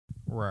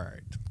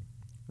Right.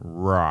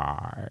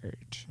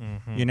 Right.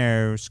 You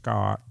know,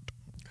 Scott.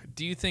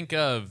 Do you think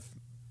of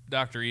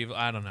Dr. Evil?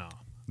 I don't know.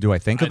 Do I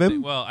think of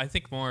him? I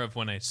think more of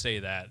when I say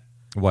that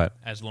What?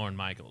 as Lorne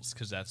Michaels,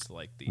 because that's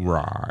like the...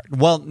 Right.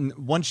 Well,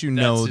 once you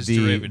know his the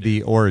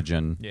derivative.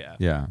 origin. Yeah.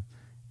 Yeah.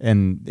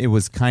 And it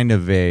was kind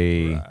of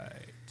a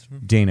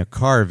Dana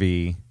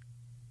Carvey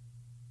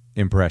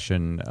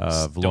impression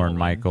of Stolen. Lorne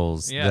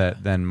Michaels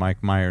that then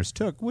Mike Myers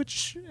took,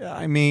 which,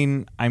 I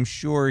mean, I'm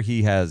sure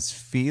he has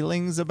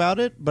feelings about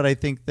it, but I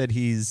think that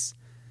he's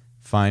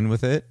fine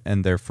with it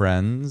and they're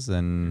friends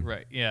and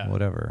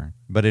whatever.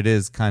 But it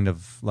is kind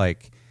of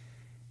like,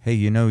 hey,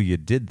 you know you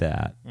did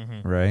that,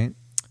 right?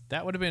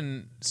 That would have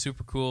been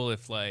super cool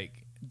if,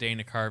 like,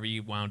 Dana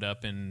Carvey wound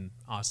up in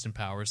Austin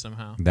Powers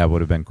somehow. That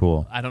would have been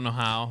cool. I don't know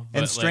how. But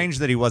And strange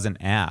that he wasn't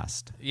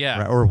asked. Yeah.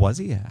 Right? Or was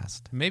he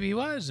asked? Maybe he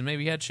was, and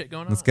maybe he had shit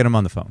going on. Let's get him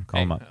on the phone.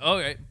 Call him up.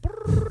 Okay.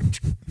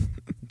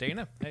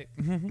 Dana, hey.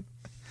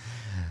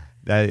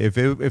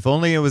 If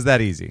only it was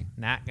that easy.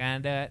 Not gonna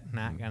do it.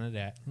 Not gonna do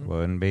it.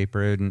 Wouldn't be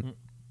prudent.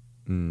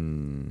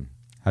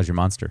 How's your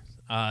Monster?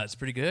 It's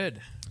pretty good.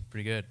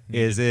 Pretty good.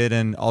 Is it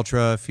an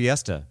Ultra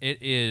Fiesta?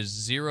 It is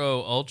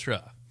Zero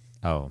Ultra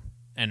Oh,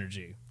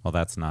 energy. well,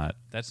 that's not.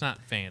 That's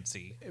not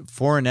fancy.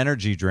 For an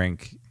energy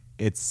drink,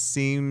 it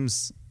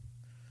seems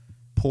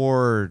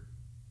poor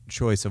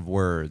choice of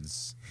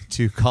words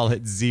to call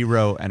it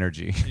zero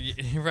energy.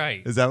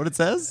 Right. Is that what it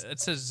says? It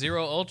says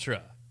Zero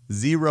Ultra.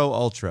 Zero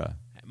Ultra.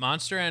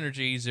 Monster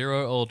Energy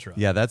Zero Ultra.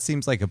 Yeah, that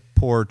seems like a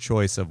poor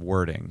choice of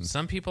wording.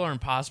 Some people are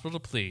impossible to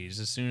please.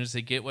 As soon as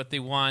they get what they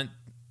want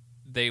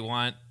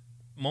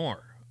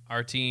more.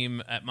 Our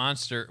team at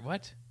Monster...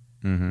 What?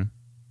 Mm-hmm.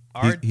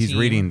 Our He's team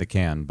reading the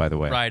can, by the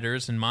way.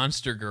 Riders and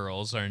Monster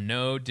Girls are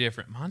no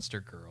different.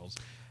 Monster Girls?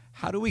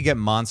 How do we get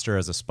Monster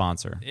as a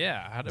sponsor?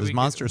 Yeah. How do Does we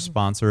Monster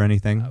sponsor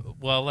anything?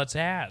 well, let's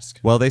ask.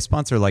 Well, they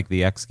sponsor like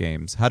the X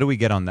Games. How do we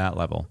get on that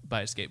level?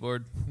 Buy a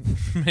skateboard?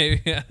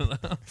 Maybe. I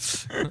don't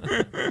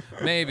know.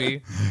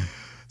 Maybe.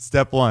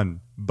 Step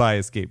 1, buy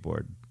a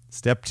skateboard.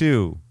 Step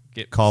 2,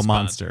 call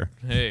sponsored.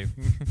 Monster. Hey.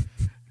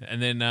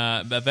 And then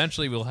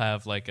eventually we'll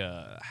have like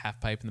a half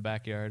pipe in the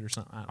backyard or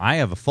something. I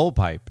have a full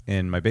pipe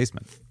in my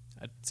basement.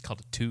 It's called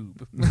a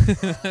tube.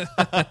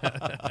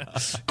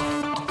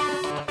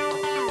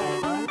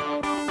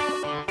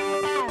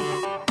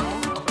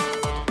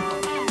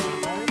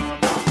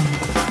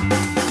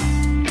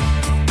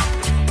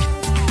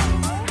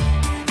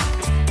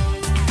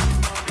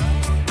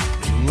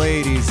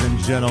 Ladies and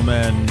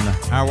gentlemen,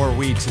 how are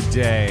we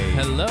today?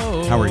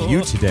 Hello. How are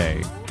you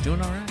today?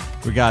 Doing all right.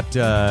 We got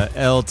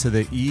L to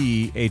the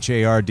E,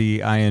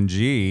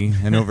 Harding,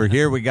 and over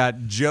here we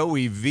got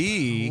Joey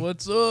V.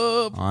 What's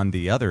up? On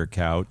the other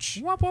couch.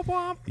 Womp, womp,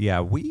 womp.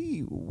 Yeah,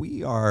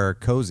 we are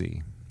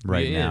cozy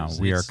right now.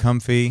 We are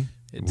comfy.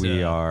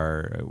 We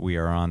are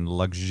on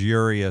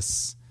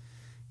luxurious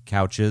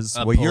couches.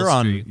 Well, you're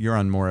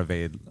on more of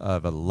a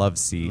love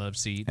seat. Love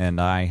seat.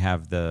 And I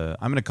have I'm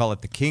going to call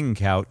it the king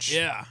couch.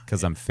 Yeah.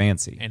 Because I'm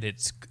fancy. And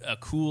it's a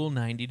cool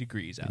 90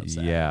 degrees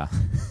outside. Yeah.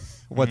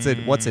 What's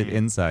it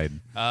inside?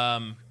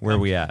 Where are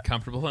we at?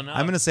 Comfortable enough.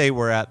 I'm going to say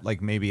we're at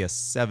like maybe a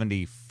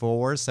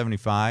 74,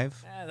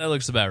 75. That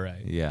looks about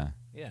right. Yeah.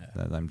 Yeah.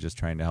 I'm just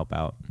trying to help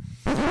out.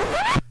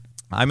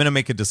 I'm going to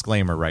make a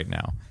disclaimer right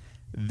now.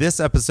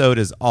 This episode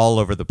is all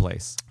over the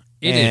place.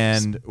 It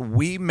and is.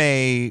 We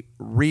may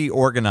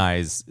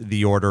reorganize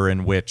the order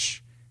in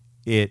which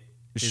it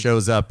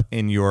shows up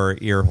in your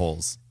ear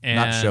holes.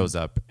 Not shows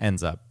up,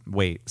 ends up.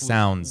 Wait,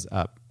 sounds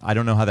up. I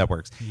don't know how that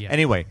works. Yeah.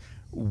 Anyway,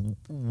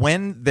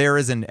 when there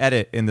is an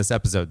edit in this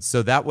episode,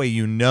 so that way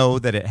you know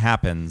that it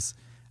happens,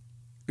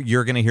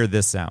 you're going to hear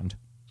this sound.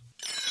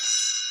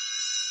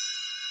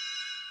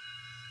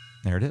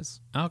 There it is.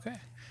 Okay.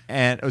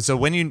 And so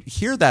when you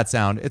hear that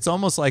sound, it's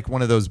almost like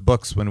one of those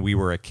books when we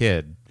were a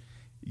kid.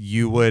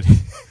 You would...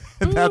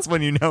 That's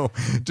when you know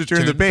to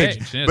turn the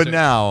page. Yeah, but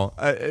now,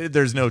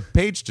 there's no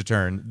page to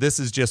turn. This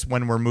is just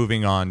when we're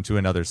moving on to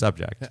another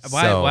subject.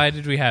 Why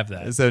did we have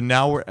that? So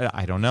now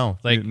I don't know.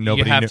 Like,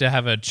 Nobody you have knew. to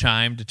have a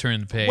chime to turn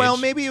the page. Well,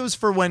 maybe it was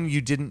for when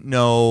you didn't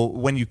know,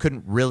 when you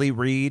couldn't really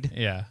read.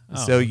 Yeah.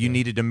 So you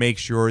needed to make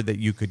sure that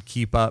you could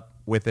keep up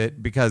with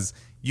it because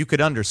you could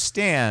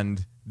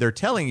understand they're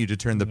telling you to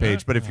turn the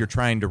page, but if you're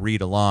trying to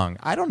read along,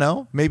 I don't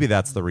know. Maybe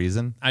that's the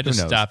reason. I just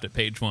stopped at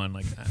page 1.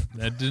 Like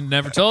that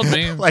never told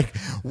me. Like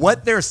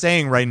what they're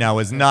saying right now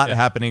is not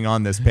happening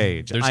on this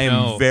page. I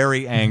am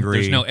very angry.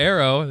 There's no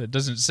arrow that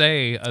doesn't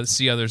say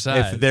see other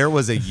side. If there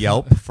was a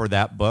Yelp for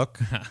that book,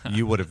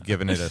 you would have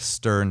given it a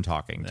stern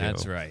talking to.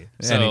 That's right.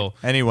 So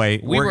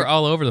anyway, we were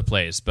all over the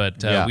place,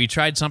 but Yeah. we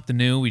tried something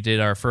new. We did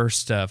our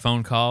first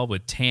phone call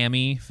with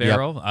Tammy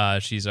Farrell.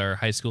 She's our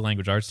high school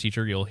language arts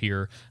teacher. You'll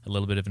hear a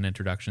little bit of an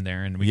introduction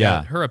there, and we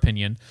got her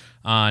opinion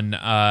on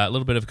a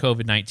little bit of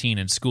COVID-19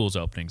 and schools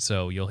opening.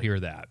 So you'll hear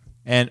that.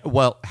 And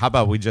well, how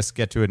about we just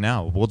get to it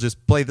now? We'll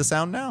just play the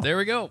sound now. There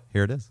we go.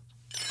 Here it is.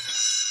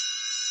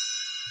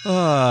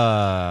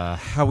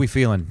 How we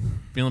feeling?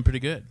 Feeling pretty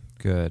good.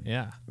 Good.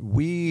 Yeah.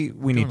 We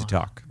need to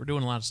talk. We're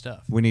doing a lot of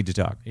stuff. We need to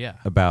talk. Yeah.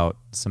 About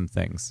some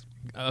things.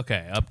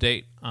 Okay,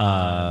 update.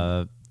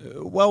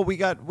 Well, we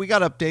got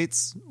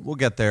updates. We'll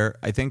get there.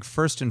 I think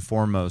first and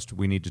foremost,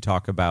 we need to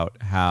talk about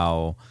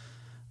how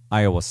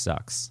Iowa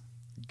sucks.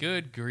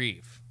 Good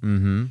grief.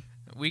 Mm-hmm.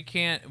 We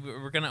can't.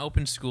 We're going to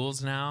open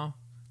schools now.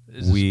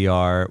 We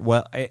are.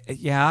 Well,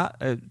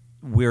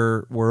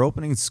 we're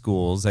opening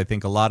schools. I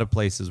think a lot of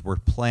places were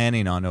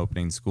planning on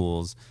opening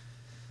schools,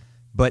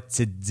 but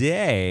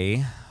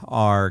today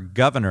our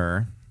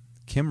governor,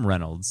 Kim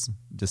Reynolds,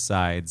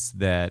 decides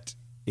that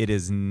it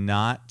is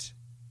not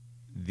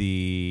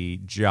the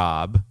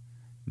job,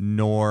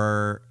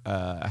 nor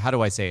how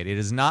do I say it? It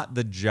is not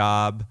the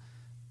job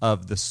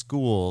of the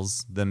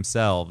schools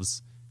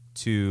themselves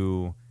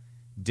to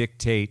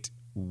dictate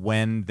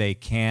when they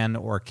can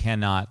or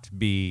cannot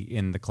be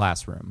in the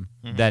classroom.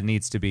 Mm-hmm. That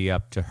needs to be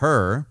up to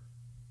her,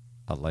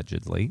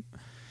 allegedly.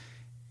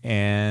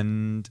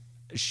 And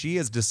she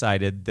has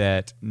decided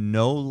that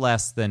no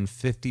less than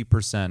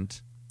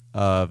 50%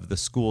 of the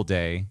school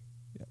day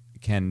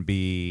can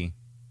be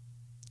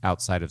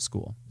outside of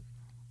school.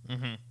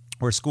 Mm-hmm.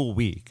 Or school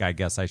week, I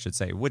guess I should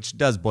say, which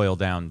does boil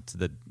down to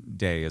the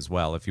day as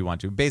well if you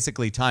want to.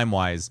 Basically,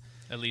 time-wise,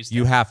 at least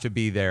you have to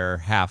be there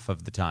half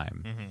of the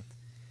time. Mm-hmm.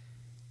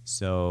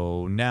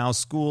 So now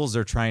schools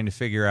are trying to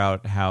figure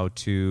out how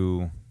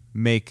to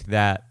make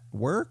that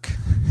work,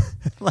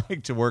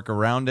 like to work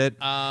around it.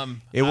 A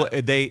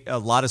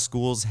lot of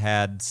schools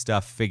had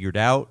stuff figured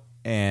out,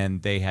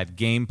 and they had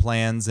game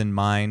plans in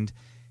mind,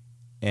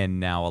 and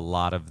now a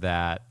lot of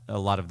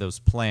those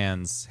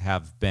plans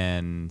have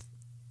been,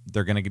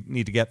 they're going to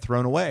need to get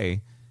thrown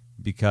away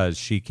because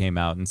she came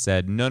out and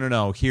said,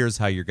 no, here's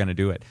how you're going to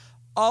do it.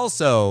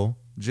 Also,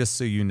 just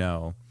so you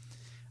know,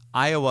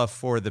 Iowa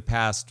for the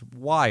past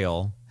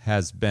while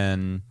has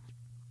been,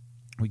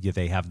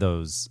 they have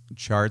those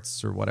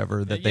charts or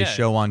whatever that they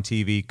show on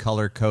TV,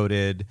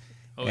 color-coded,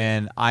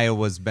 and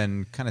Iowa's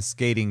been kind of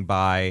skating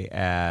by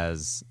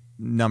as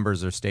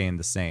numbers are staying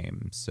the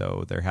same.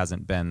 So there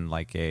hasn't been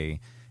like an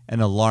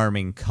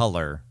alarming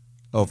color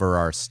over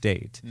our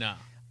state. No.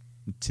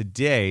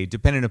 Today,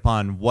 depending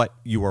upon what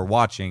you are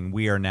watching,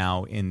 we are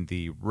now in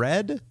the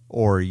red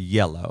or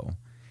yellow.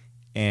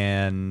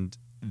 And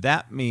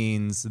that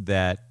means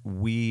that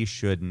we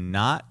should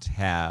not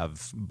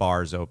have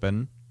bars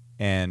open,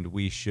 and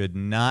we should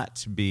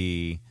not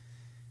be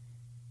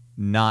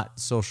not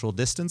social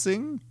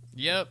distancing.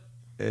 Yep.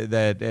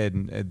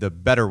 And the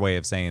better way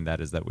of saying that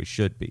is that we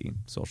should be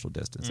social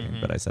distancing,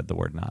 mm-hmm. but I said the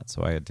word not,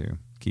 so I had to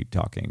keep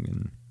talking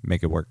and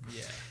make it work.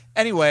 Yeah.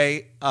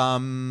 Anyway,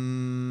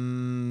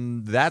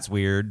 that's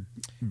weird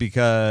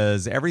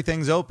because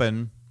everything's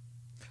open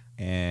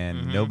and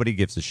mm-hmm. nobody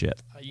gives a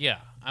shit. Yeah.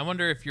 I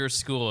wonder if your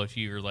school, if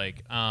you're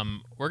like,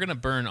 we're going to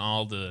burn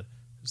all the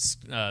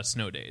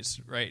snow days,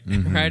 right?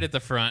 Mm-hmm. Right at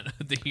the front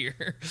of the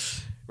year.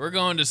 We're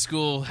going to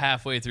school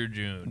halfway through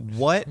June.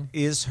 What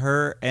is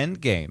her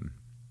end game?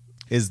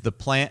 Is the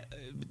plan...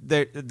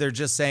 They're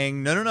just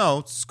saying,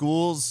 no,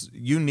 schools,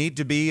 you need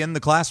to be in the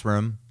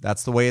classroom.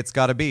 That's the way it's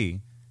got to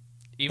be.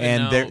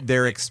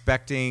 They're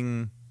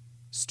expecting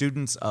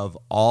students of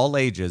all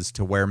ages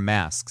to wear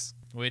masks.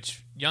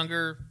 Which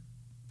younger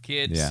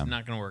kids,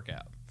 not going to work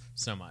out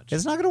so much.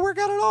 It's not going to work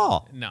out at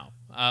all. No.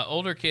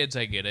 Older kids,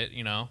 I get it,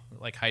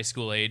 like high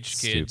school age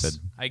kids.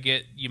 Stupid. I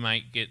get you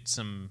might get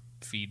some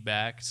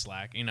feedback,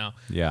 slack,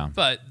 Yeah.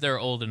 But they're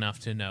old enough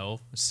to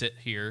know, sit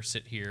here,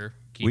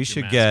 keep we your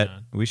should mask get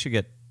on. We should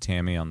get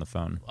Tammy on the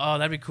phone. Oh,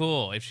 that'd be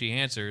cool if she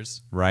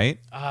answers. Right?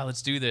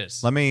 Let's do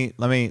this.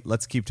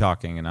 Let's keep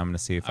talking, and I'm going to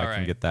see if I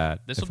can get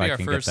that. This will be our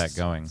first. Get that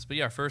going. This will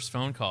be our first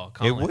phone call.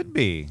 It would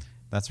be.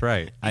 That's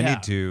right. Yeah.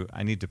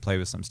 I need to play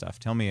with some stuff.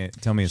 Tell me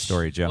a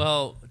story, Joe.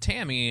 Well,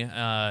 Tammy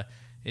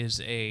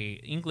is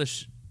a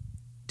English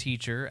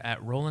teacher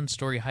at Roland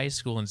Story High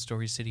School in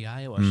Story City,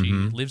 Iowa. Mm-hmm. She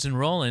lives in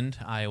Roland,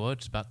 Iowa.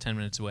 It's about 10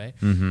 minutes away.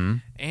 Mm-hmm.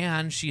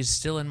 And she is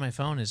still in my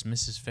phone as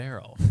Mrs.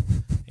 Farrell,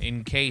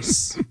 in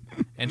case.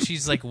 And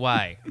she's like,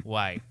 "Why?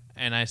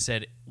 And I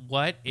said,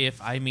 "What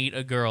if I meet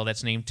a girl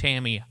that's named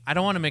Tammy? I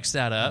don't want to mix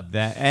that up."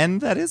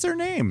 That is her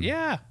name.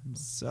 Yeah.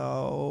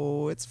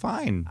 So it's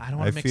fine. I don't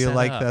want to mix that up.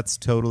 I feel like that's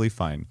totally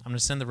fine. I'm going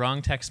to send the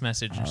wrong text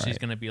message, and she's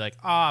going to be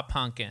like,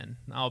 pumpkin.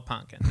 Oh,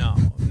 pumpkin.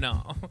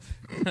 No.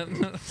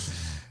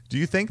 Do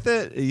you think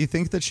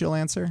that she'll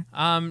answer?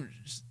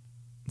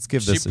 Let's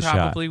give this a shot. She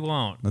probably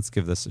won't. Let's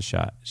give this a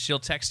shot. She'll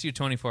text you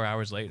 24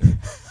 hours later.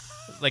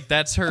 Like,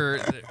 that's her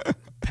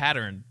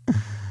pattern.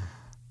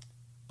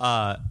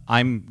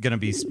 I'm going to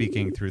be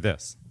speaking through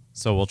this,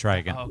 so we'll try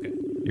again. Oh, okay.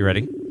 You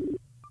ready?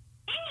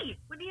 Hey,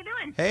 what are you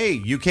doing? Hey,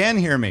 you can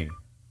hear me.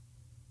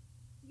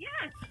 Yes.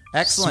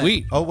 Excellent.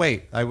 Sweet. Oh,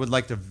 wait. I would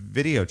like to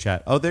video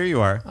chat. Oh, there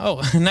you are. Oh,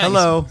 nice.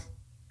 Hello.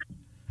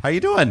 How you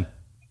doing?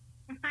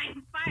 I'm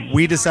fine.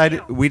 We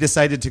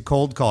decided to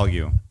cold call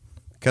you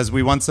because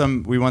we want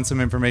some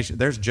information.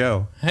 There's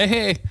Joe.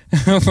 Hey.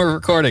 We're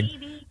recording.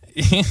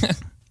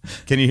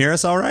 Can you hear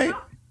us all right?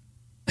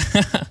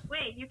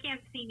 Wait, you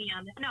can't see me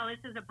on this. No, this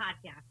is a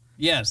podcast.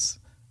 Yes.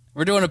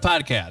 We're doing a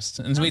podcast,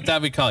 and we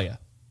thought we'd call you.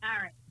 All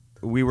right.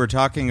 We were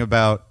talking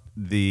about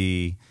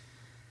the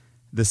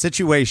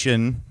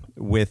situation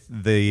with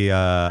the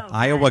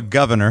Iowa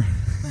governor.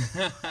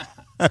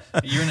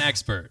 You're an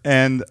expert.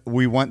 And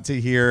we want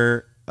to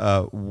hear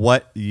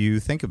what you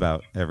think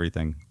about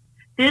everything.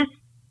 This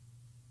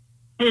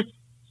is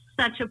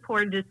such a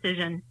poor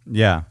decision.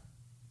 Yeah.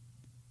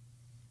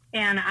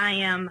 And I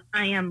am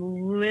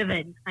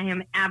livid. I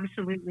am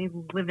absolutely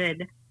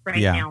livid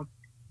right now.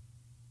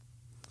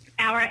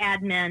 Our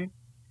admin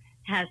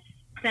has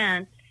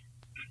spent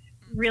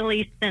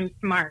really since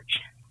March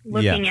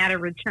looking at a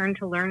return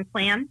to learn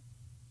plan.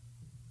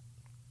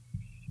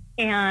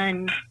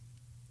 And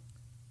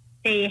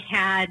they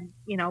had,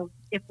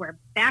 if we're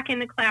back in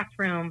the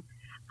classroom,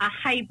 a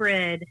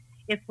hybrid,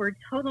 if we're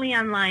totally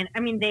online. I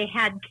mean, they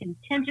had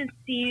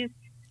contingencies.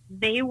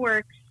 They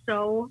worked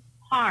so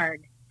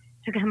hard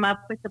to come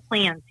up with the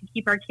plan to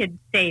keep our kids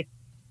safe.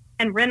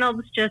 And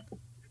Reynolds just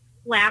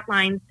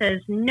flatline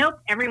says, nope,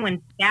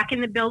 everyone's back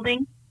in the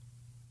building.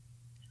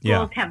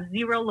 Schools have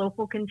zero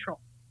local control.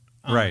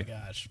 Oh right. My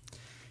gosh.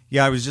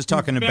 Yeah, I was just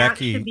talking to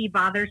Becky. That should be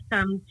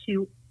bothersome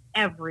to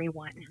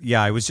everyone.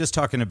 Yeah, I was just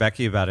talking to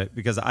Becky about it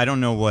because I don't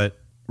know what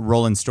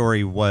Roland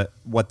Story, what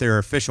their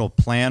official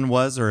plan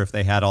was, or if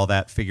they had all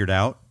that figured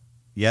out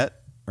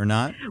yet or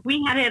not.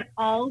 We had it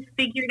all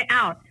figured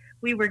out.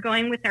 We were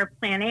going with our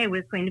plan A,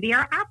 was going to be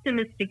our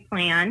optimistic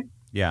plan.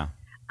 Yeah.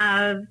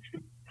 Of,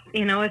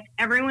 if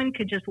everyone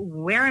could just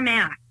wear a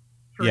mask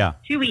for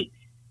 2 weeks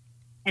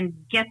and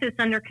get this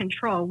under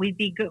control, we'd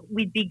be good.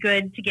 We'd be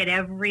good to get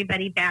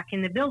everybody back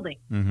in the building.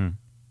 Mm-hmm.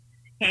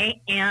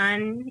 Okay.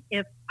 And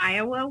if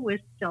Iowa was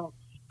still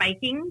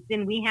spiking,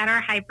 then we had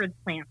our hybrid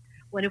plan.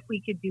 What if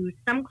we could do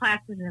some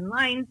classes in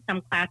line,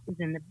 some classes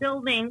in the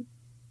building,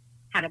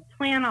 had a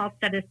plan all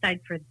set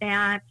aside for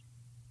that.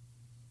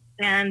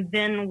 And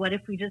then what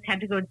if we just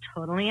had to go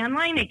totally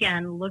online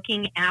again,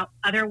 looking at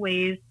other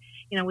ways,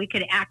 we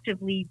could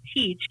actively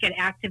teach, get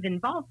active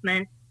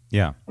involvement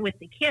with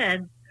the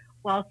kids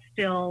while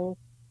still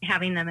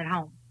having them at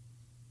home.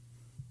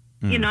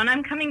 And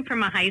I'm coming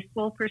from a high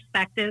school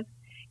perspective.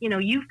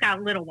 You've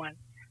got little ones.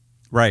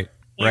 Right.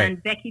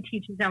 And Becky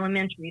teaches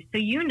elementary. So,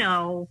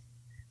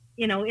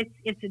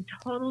 it's a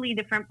totally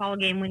different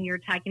ballgame when you're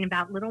talking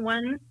about little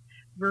ones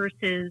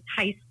versus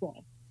high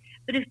school.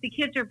 But if the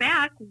kids are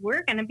back,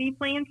 we're going to be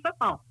playing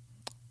football.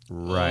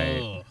 Right.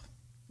 Oh.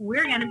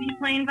 We're going to be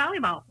playing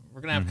volleyball. We're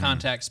going to have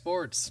contact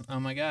sports. Oh,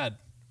 my God.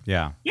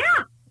 Yeah. Yeah.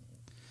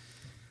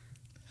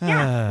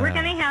 Yeah. We're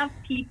going to have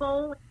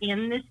people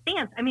in the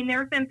stands. I mean, there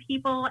have been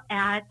people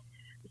at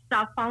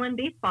softball and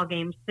baseball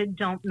games that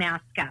don't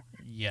mask up.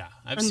 Yeah.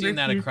 I've seen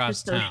that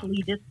across town.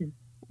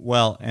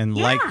 Well, and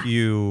like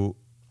you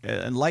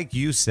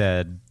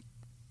said,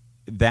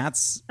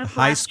 that's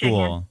high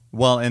school. Chicken.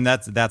 Well, and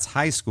that's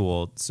high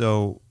school.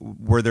 So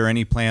were there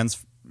any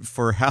plans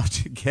for how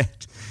to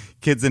get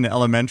kids in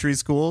elementary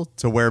school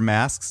to wear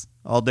masks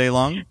all day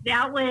long?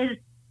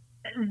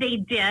 They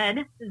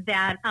did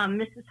that.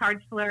 Mrs.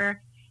 Hartzler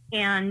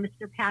and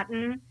Mr.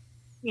 Patton,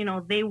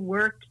 they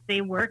worked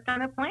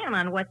on a plan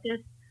on what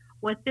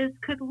this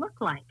could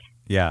look like.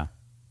 Yeah.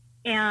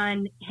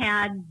 And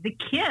had the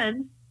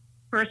kids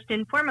first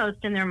and foremost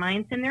in their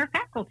minds and their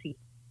faculty.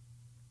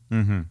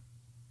 Mm-hmm.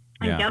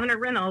 Yeah. And Governor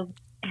Reynolds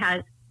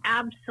has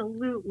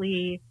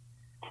absolutely,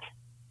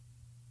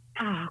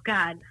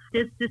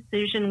 this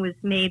decision was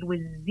made with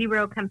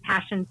zero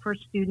compassion for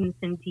students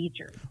and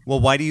teachers.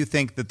 Well, why do you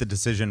think that the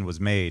decision was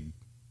made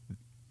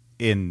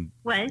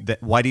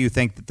why do you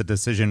think that the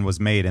decision was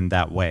made in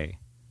that way?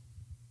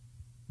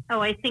 Oh,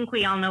 I think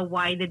we all know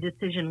why the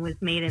decision was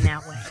made in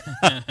that way.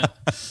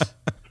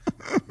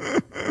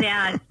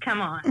 Dad,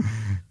 come on.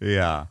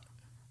 Yeah.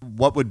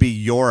 What would be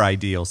your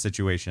ideal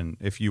situation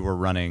if you were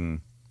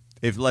running,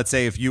 let's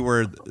say you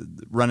were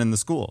running the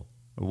school,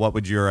 what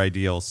would your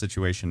ideal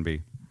situation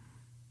be?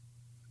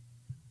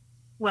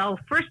 Well,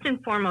 first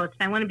and foremost,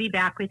 I want to be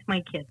back with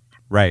my kids.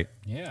 Right.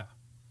 Yeah.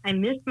 I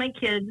miss my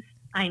kids.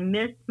 I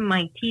miss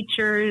my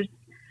teachers.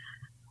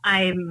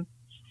 I'm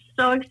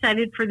so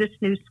excited for this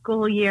new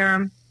school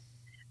year.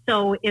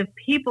 So if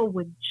people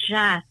would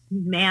just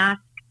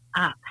mask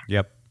up.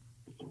 Yep.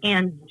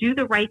 And do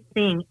the right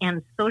thing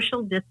and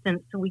social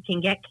distance so we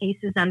can get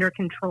cases under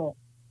control.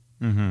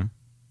 Mm-hmm.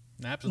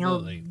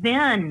 Absolutely.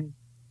 Then,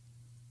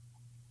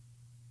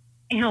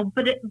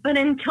 but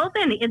until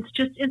then,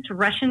 it's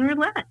Russian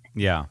roulette.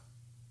 Yeah.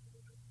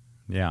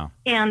 Yeah.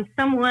 And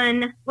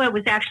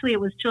it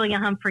was Julia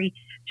Humphrey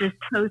just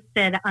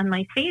posted on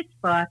my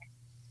Facebook,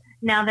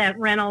 now that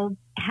Reynolds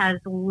has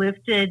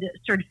lifted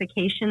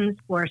certifications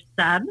for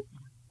subs.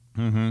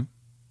 Mm-hmm.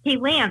 Hey,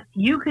 Lance,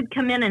 you could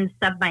come in and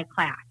sub my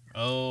class.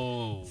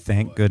 Oh.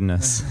 Thank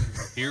goodness.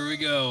 Here we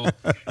go.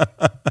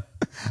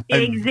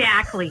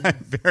 Exactly. I'm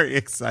very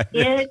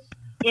excited.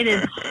 It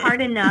is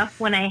hard enough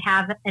when I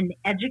have an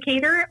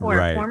educator or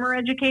a former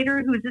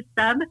educator who's a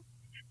sub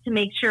to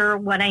make sure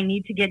what I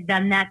need to get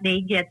done that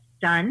day gets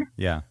done.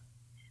 Yeah.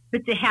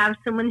 But to have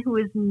someone who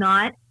is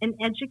not an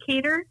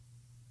educator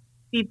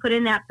be put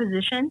in that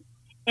position.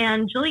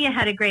 And Julia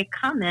had a great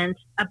comment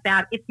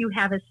about if you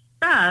have a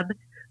sub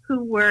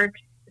who works,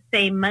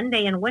 say,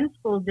 Monday in one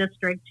school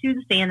district,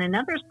 Tuesday in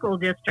another school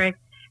district,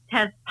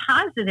 test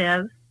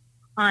positive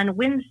on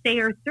Wednesday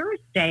or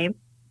Thursday,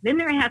 then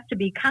there has to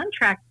be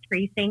contract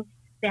tracing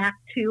back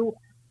to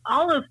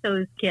all of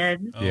those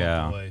kids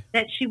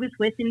that she was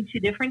with in 2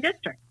 different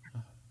districts.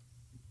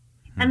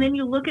 And then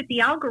you look at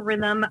the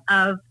algorithm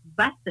of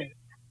buses.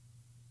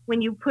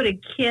 When you put a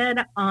kid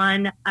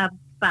on a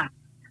bus,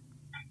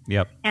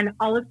 and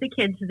all of the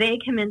kids they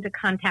come into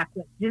contact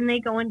with, then they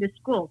go into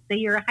school. Say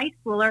you're a high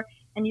schooler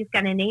and you've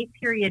got an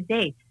 8-period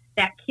day.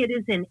 That kid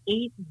is in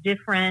 8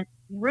 different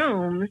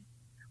rooms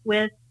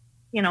with,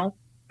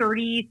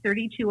 30,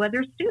 32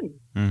 other students.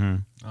 Mm-hmm.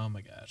 Oh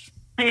my gosh.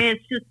 It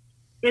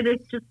is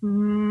just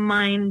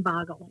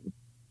mind-boggling.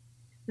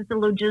 The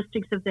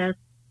logistics of this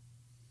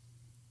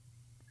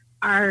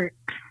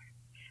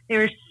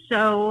they're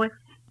so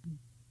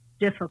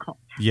difficult.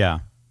 Yeah.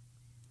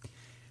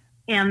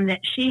 And that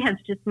she has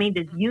just made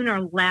this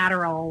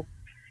unilateral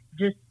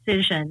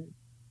decision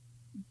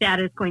that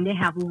is going to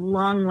have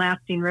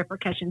long-lasting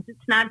repercussions.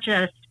 It's not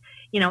just,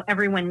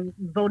 everyone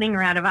voting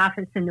her out of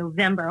office in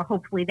November.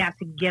 Hopefully that's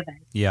a given.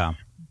 Yeah.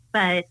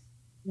 But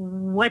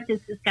what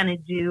this is going to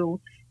do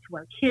to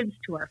our kids,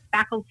 to our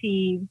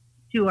faculty,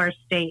 to our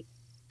state,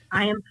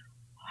 I am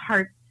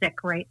heartsick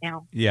right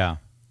now. Yeah.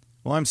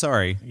 Well, I'm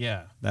sorry.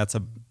 Yeah. That's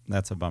a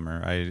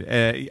bummer.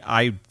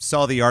 I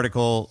saw the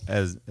article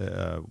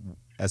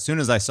as soon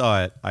as I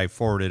saw it, I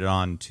forwarded it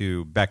on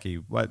to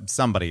Becky.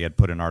 Somebody had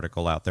put an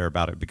article out there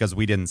about it because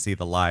we didn't see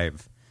the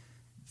live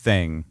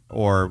thing,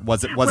 or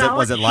was it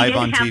live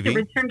on TV? She did have the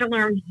Return to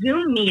Learn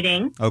Zoom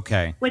meeting.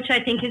 Okay. Which I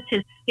think is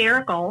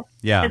hysterical.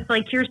 Yeah. It's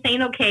like you're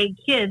saying, okay,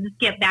 kids,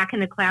 get back in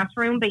the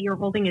classroom, but you're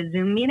holding a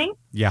Zoom meeting.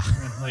 Yeah.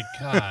 Oh my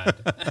God.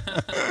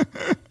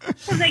 I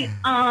was like,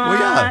 well,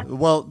 yeah.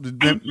 Well,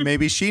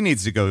 maybe she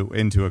needs to go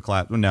into a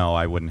class. No,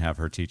 I wouldn't have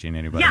her teaching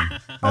anybody. Yeah.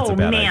 That's a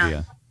bad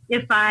idea.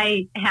 If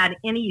I had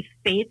any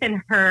faith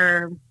in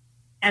her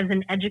as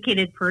an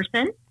educated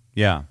person,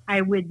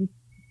 I would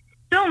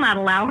still not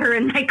allow her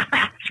in my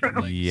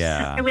classroom.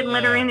 Yeah. I wouldn't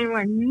let her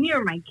anywhere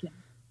near my kids.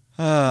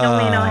 No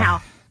way, no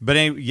how. But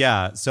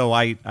anyway, so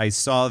I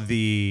saw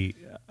the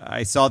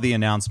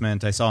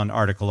announcement. I saw an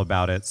article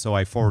about it, so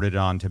I forwarded it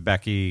on to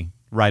Becky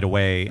right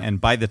away.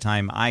 And by the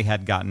time I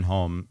had gotten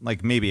home,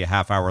 like maybe a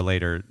half hour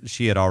later,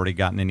 she had already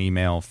gotten an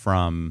email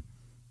from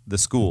the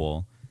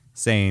school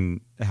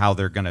saying how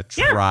they're going to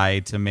try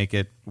to make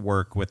it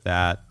work with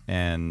that.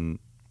 And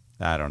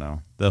I don't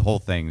know. The whole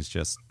thing's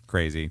just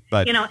crazy.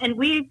 But and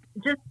we,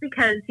 just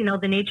because,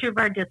 the nature of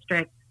our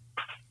district,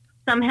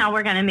 somehow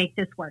we're going to make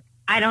this work.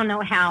 I don't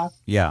know how.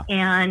 Yeah.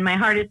 And my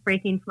heart is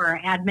breaking for our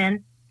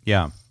admin.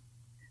 Yeah.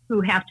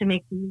 Who have to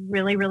make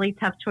really, really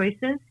tough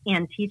choices,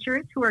 and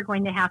teachers who are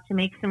going to have to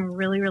make some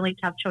really, really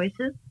tough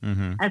choices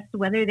as to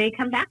whether they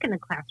come back in the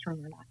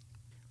classroom or not.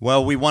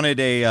 Well, we wanted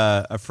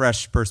a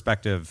fresh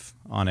perspective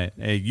on it.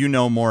 You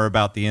know more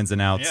about the ins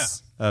and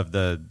outs of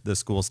the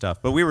school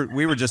stuff, but we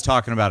were just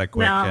talking about it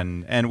quick,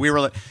 and we were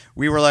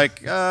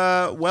like,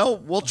 well,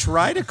 we'll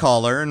try to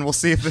call her and we'll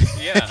see if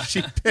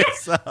she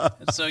picks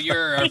up. So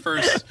you're our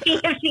first. See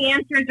if she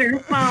answers her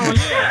phone.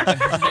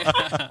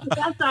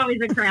 That's always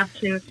a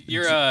crapshoot.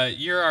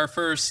 You're our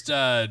first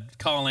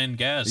call-in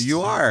guest. You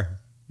are,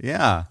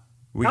 yeah.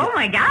 Oh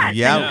my God!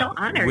 Yeah, I'm so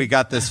honored. We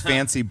got this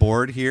fancy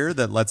board here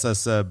that lets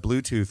us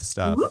Bluetooth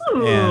stuff,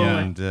 Ooh.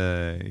 and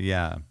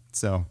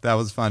so that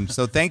was fun.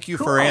 So thank you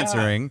for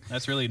answering.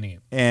 That's really neat.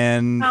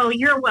 And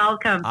you're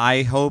welcome.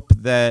 I hope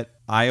that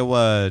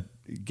Iowa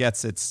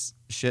gets its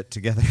shit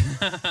together.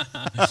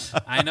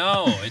 I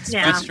know, it's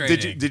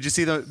frustrating. Did you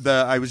see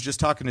the? I was just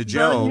talking to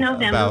Joe vote in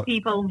November, about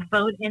people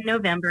vote in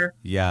November.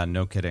 Yeah,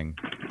 no kidding.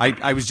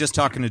 I was just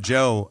talking to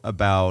Joe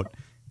about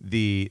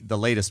the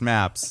latest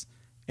maps.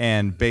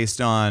 And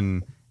based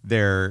on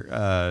their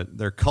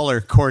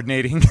color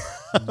coordinating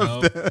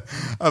of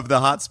the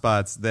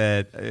hotspots,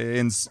 that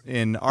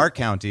in our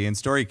county, in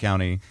Story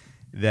County,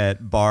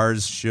 that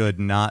bars should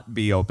not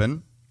be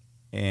open,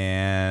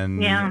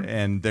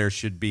 and there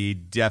should be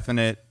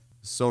definite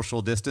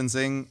social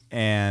distancing,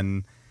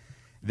 and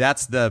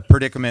that's the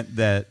predicament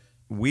that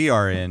we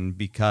are in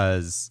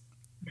because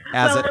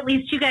at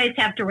least you guys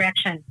have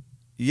direction.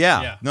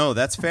 Yeah. No,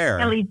 that's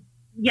fair. At least.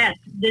 Yes,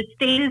 the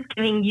state is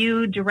giving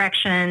you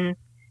direction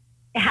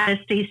how to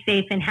stay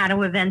safe and how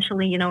to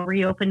eventually,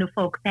 reopen to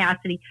full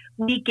capacity.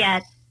 We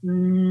get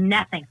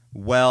nothing.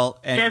 Well,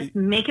 just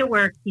make it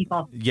work,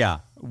 people. Yeah.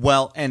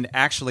 Well, and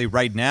actually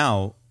right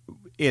now,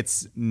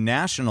 it's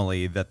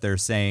nationally that they're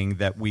saying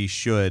that we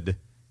should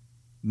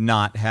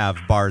not have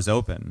bars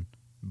open.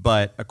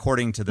 But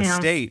according to the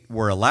state,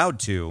 we're allowed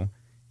to.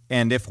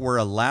 And if we're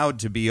allowed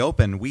to be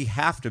open, we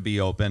have to be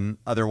open.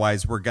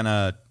 Otherwise, we're going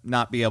to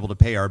not be able to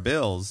pay our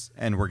bills,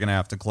 and we're going to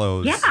have to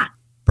close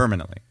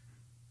permanently.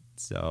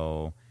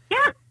 So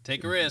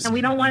take a risk. And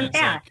we don't want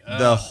that. Like,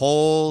 the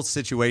whole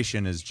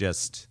situation is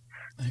just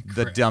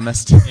the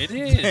dumbest thing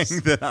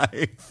that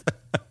I've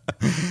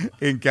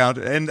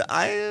encountered. And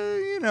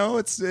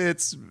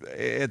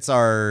it's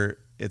our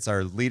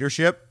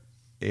leadership,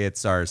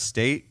 it's our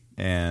state,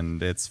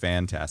 and it's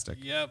fantastic.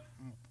 Yep.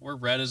 We're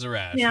red as a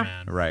rash, man.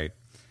 Man. Right.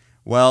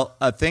 Well,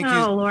 thank you.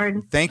 Oh,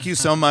 Lord. Thank you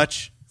so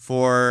much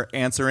for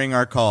answering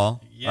our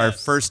call, our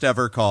first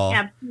ever call.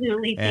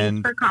 Absolutely.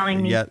 Thanks for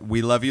calling me. Yeah,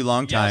 we love you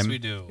long time. Yes, we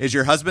do. Is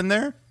your husband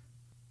there?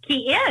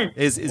 He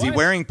is. Is he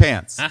wearing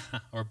pants?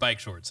 Or bike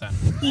shorts, huh?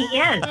 He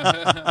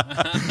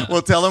is.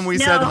 Well, tell him we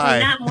said hi.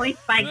 No, not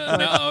moist bike shorts.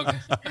 No, okay.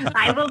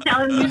 I will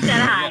tell him you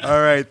said hi.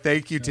 All right.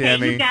 Thank you,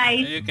 Tammy. Hey,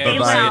 you guys. Okay, Stay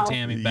bye, well.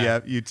 Tammy. Bye.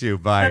 Yeah, you too.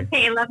 Bye.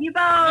 Okay, love you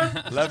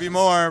both. Love you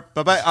more.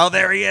 Bye-bye. Oh,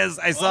 there he is.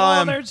 I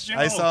saw him. There's Joe.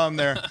 I saw him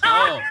there.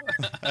 Oh.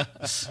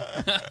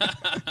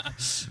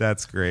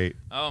 That's great.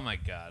 Oh my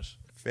gosh,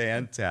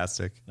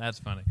 Fantastic. that's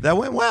funny. That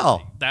went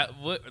well.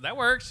 That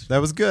worked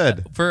That was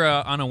good. for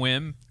on a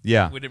whim.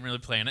 Yeah. We didn't really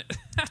plan it.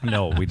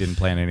 No, we didn't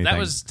plan anything.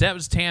 that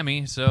was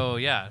Tammy. So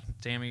yeah,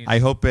 Tammy. I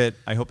hope it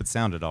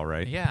sounded all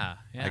right. yeah.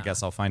 I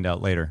guess I'll find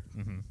out later.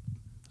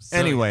 So,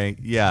 Anyway,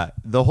 yeah,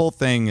 the whole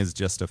thing is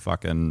just a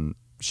fucking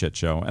shit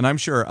show. And I'm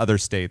sure other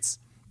states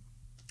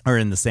are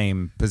in the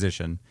same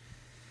position.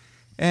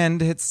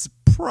 And it's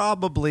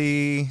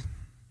probably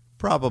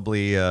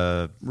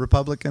a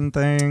Republican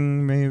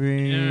thing,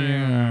 maybe.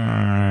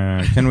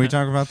 Can we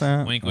talk about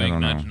that? Wink, I wink,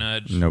 don't nudge, know.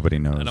 nudge. Nobody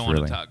knows, I don't want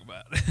really. to talk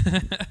about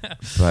it.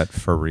 But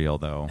for real,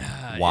 though,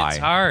 why? It's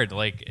hard.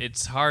 Like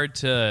it's hard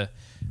to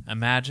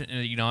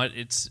imagine. You know,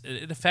 it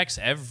affects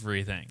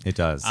everything. It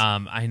does.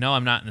 I know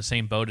I'm not in the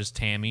same boat as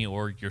Tammy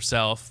or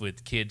yourself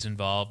with kids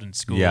involved in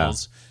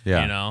schools.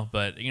 Yeah. You know,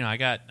 but you know, I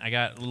got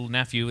a little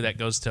nephew that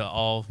goes to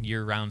all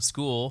year round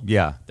school.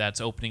 Yeah. That's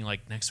opening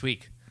like next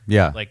week.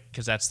 Yeah. Like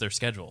because that's their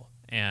schedule.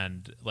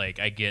 And like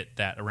I get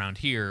that around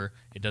here,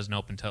 it doesn't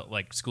open till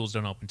like schools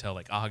don't open till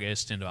like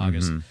August into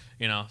August.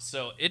 You know,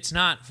 so it's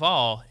not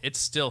fall; it's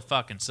still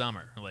fucking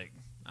summer. Like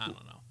I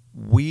don't know.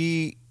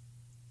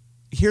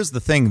 Here's the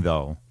thing,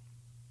 though,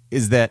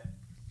 is that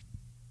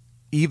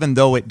even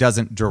though it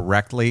doesn't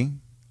directly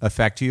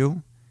affect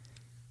you,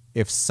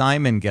 if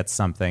Simon gets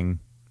something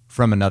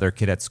from another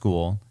kid at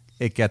school,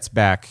 it gets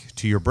back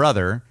to your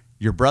brother.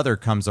 Your brother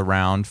comes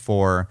around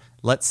for,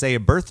 let's say, a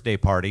birthday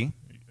party.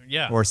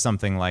 Yeah. Or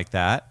something like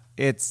that.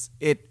 It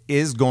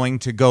is going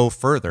to go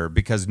further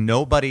because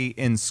nobody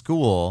in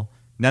school,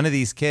 none of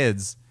these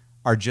kids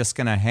are just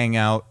going to hang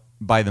out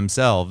by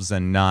themselves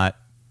and not,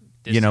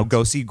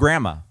 go see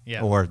grandma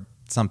or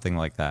something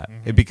like that.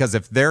 Because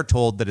if they're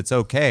told that it's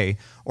okay,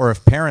 or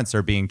if parents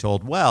are being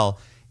told, well,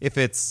 if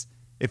it's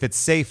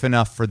safe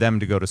enough for them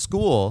to go to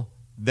school,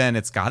 then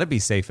it's got to be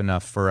safe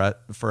enough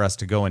for us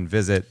to go and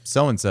visit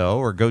so and so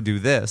or go do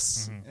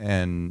this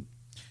and.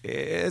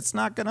 It's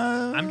not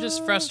gonna. I'm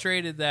just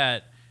frustrated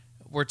that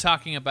we're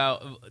talking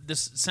about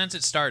this since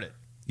it started.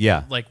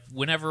 Yeah. Like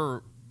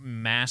whenever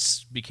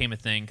masks became a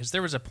thing, because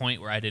there was a point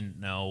where I didn't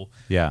know.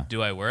 Yeah.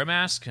 Do I wear a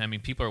mask? I mean,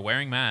 people are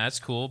wearing masks.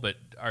 That's cool, but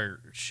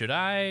should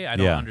I? I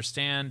don't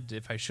understand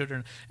if I should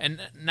or.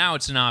 And now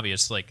it's an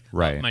obvious. Like,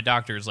 right. My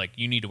doctor is like,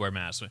 you need to wear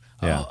masks.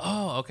 Yeah.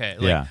 Oh, okay.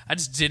 Like, yeah. I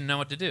just didn't know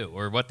what to do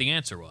or what the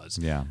answer was.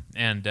 Yeah.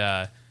 And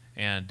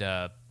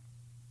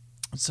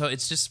so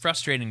it's just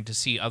frustrating to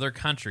see other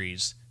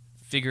countries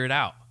figure it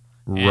out.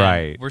 And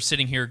right. We're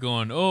sitting here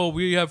going, oh,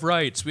 we have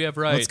rights. We have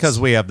rights. Well, it's because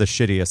we have the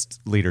shittiest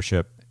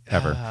leadership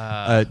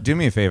ever. Do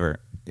me a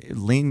favor.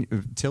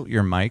 Tilt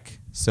your mic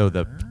so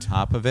the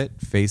top of it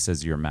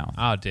faces your mouth.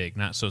 Oh, dig.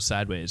 Not so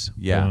sideways.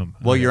 Yeah. Boom.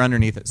 Well, Okay. you're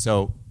underneath it.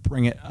 So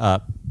bring it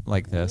up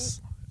like this.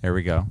 There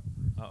we go.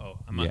 Uh-oh.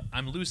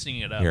 I'm loosening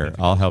it up. Here,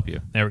 I'll help you.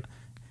 There.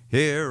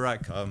 Here I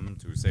come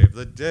to save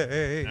the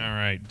day. All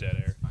right,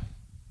 dead air.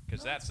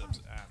 Because that's... I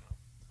don't know.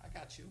 I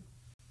got you.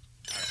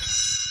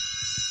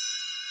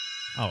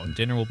 Oh,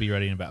 dinner will be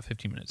ready in about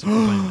 15 minutes.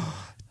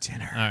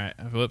 Dinner. All right.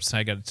 Whoops,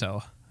 I got to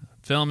tell.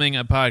 Filming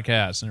a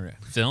podcast.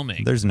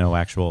 Filming. There's no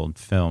actual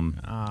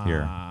film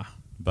here.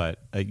 But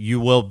you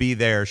will be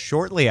there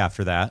shortly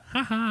after that.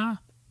 Haha.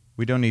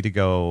 We don't need to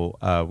go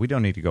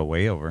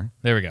way over.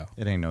 There we go.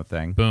 It ain't no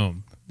thing.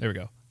 Boom. There we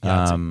go. Yeah,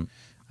 that's it.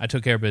 I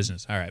took care of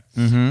business. All right.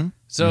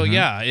 So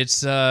yeah,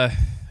 it's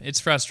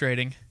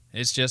frustrating.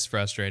 It's just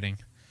frustrating.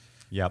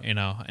 Yep. You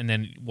know, and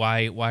then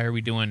why are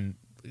we doing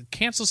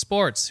cancel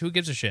sports? Who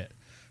gives a shit?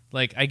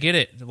 Like, I get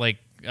it. Like,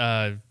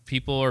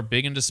 people are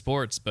big into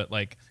sports, but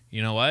like,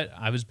 you know what?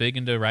 I was big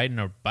into riding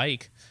a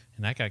bike,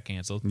 and that got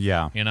canceled.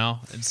 Yeah. You know,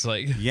 it's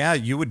like Yeah,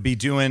 you would be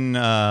doing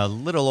a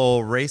little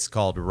old race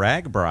called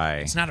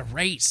Ragbri. it's not a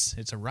race;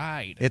 it's a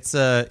ride. It's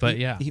a But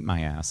yeah. eat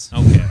my ass.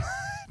 Okay.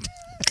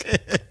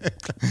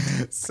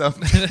 Some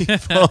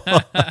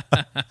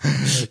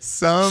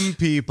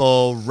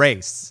people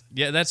race.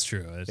 Yeah, that's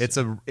true. It's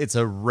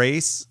a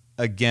race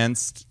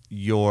against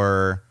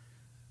your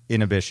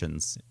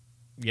inhibitions.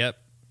 Yep.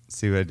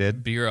 See what I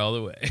did? Beer all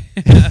the way.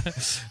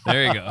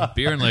 There you go.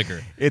 Beer and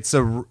liquor. It's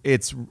a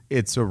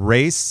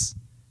race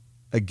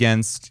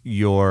against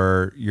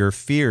your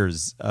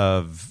fears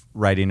of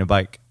riding a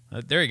bike.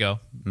 There you go.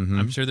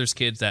 I'm sure there's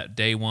kids that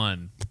day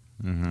one.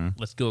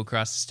 Let's go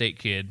across the state,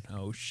 kid.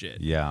 Oh shit.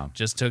 Yeah.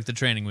 Just took the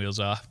training wheels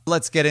off.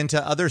 Let's get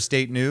into other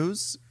state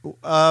news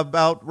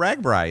about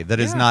Ragbri that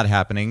is not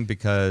happening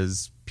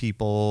because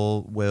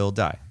people will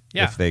die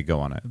if they go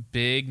on it.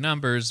 Big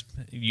numbers.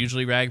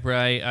 Usually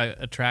Ragbri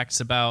attracts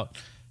about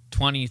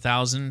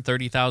 20,000,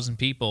 30,000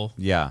 people.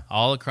 Yeah.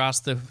 All across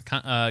the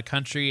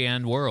country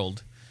and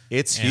world.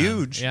 It's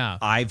huge. Yeah.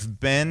 I've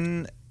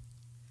been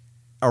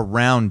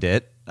around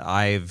it.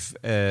 I've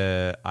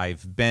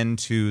been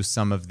to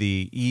some of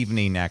the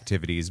evening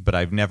activities, but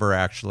I've never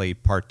actually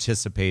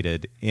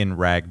participated in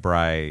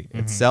RAGBRAI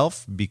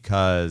itself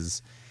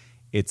because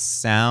it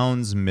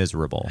sounds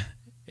miserable.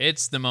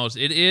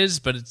 It is,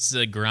 but it's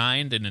a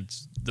grind, and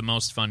it's the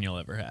most fun you'll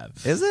ever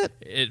have. Is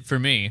it? For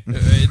me,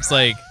 it's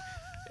like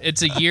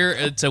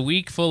it's a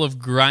week full of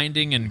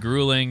grinding and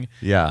grueling.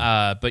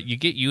 Yeah. But you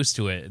get used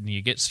to it, and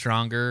you get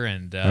stronger,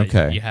 and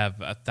you have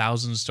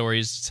 1,000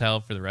 stories to tell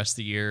for the rest of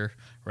the year,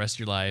 rest of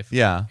your life.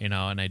 Yeah.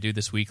 And I do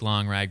this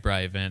week-long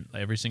RAGBRAI event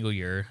every single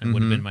year. It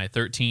would have been my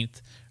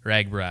 13th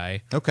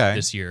RAGBRAI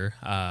this year,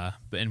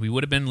 and we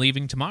would have been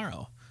leaving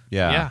tomorrow.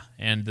 Yeah.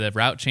 And the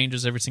route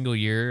changes every single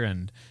year,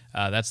 and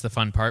that's the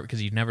fun part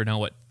because you never know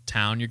what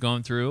town you're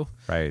going through.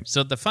 Right.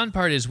 So the fun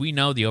part is we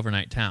know the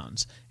overnight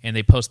towns, and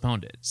they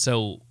postponed it.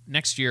 So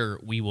next year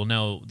we will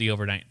know the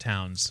overnight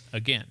towns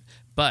again,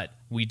 but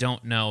we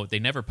don't know. They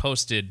never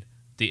posted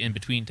the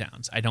in-between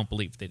towns. I don't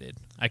believe they did.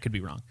 I could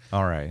be wrong.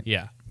 All right.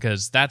 Yeah,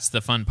 because that's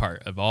the fun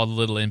part of all the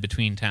little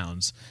in-between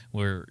towns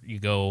where you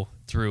go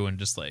through and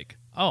just like,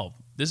 oh,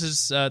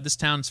 this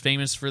town's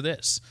famous for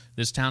this.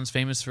 This town's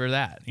famous for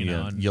that. You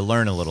know, and you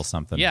learn a little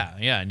something. Yeah,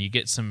 and you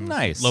get some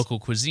nice local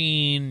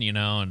cuisine.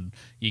 And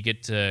you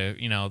get to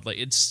like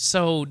it's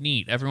so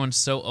neat. Everyone's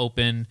so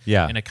open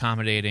and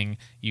accommodating.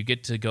 You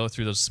get to go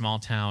through those small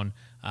town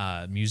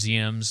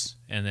museums,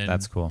 and then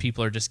that's cool.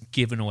 People are just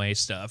giving away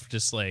stuff,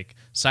 just like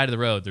side of the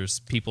road. There's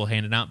people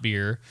handing out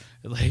beer.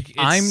 Like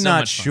I'm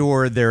not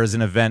sure there is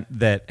an event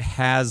that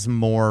has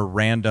more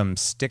random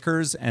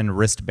stickers and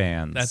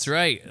wristbands. That's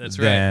right.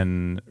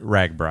 Than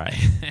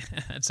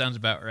RAGBRAI. That sounds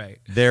about right.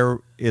 There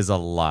is a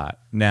lot.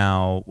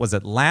 Now, was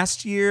it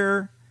last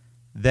year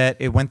that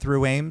it went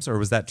through Ames, or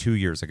was that 2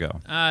 years ago?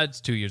 It's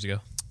 2 years ago.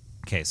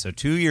 Okay, so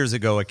 2 years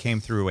ago it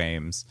came through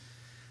Ames.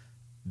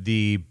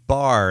 The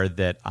bar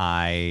that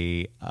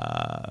I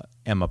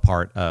am a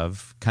part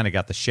of kind of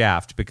got the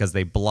shaft because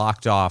they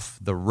blocked off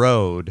the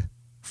road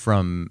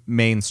from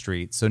Main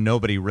Street, so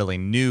nobody really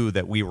knew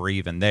that we were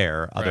even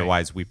there. Right.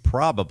 Otherwise, we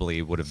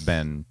probably would have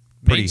been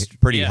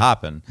pretty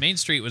hopping. Main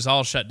Street was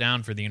all shut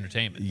down for the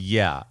entertainment.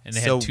 Yeah, and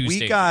they had two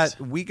stages.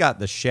 We got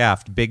the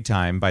shaft big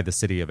time by the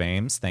city of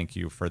Ames. Thank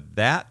you for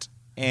that.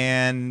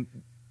 And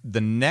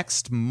the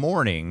next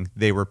morning,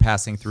 they were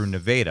passing through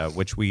Nevada,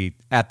 which we,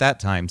 at that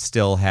time,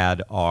 still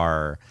had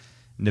our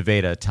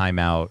Nevada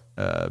Timeout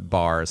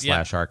bar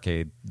 /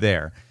 arcade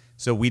there.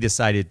 So we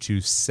decided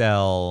to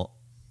sell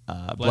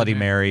Bloody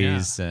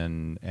Marys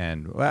and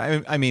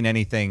I mean,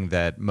 anything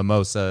that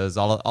mimosas,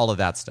 all of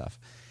that stuff.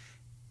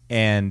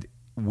 And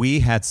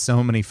we had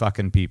so many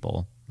fucking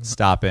people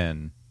stop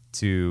in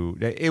to...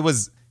 It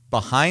was...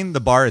 Behind the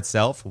bar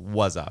itself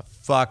was a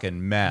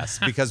fucking mess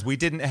because we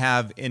didn't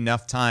have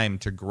enough time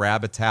to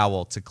grab a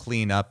towel to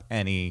clean up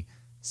any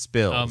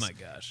spills. Oh my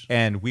gosh.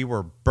 And we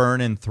were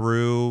burning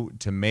through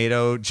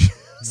tomato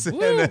juice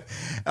and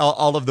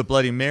all of the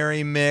Bloody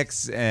Mary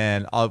mix,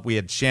 and we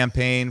had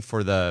champagne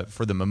for the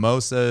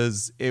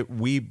mimosas.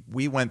 We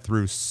went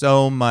through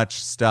so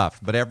much stuff.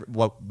 But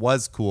what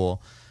was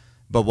cool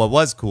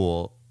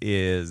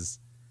is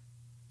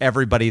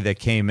everybody that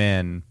came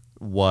in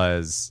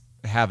was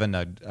having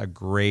a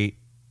great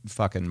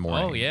fucking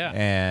morning. Oh yeah.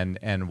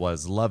 And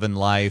was loving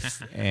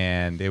life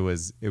and it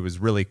was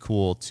really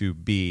cool to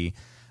be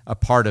a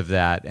part of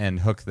that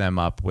and hook them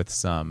up with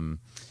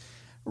some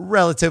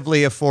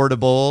relatively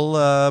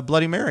affordable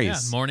Bloody Marys.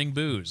 Yeah, morning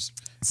booze.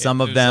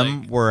 Some of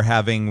them were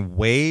having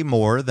way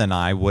more than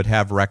I would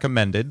have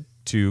recommended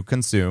to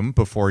consume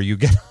before you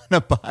get on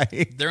a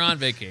bike. They're on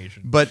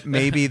vacation. But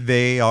maybe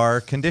they are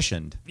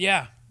conditioned.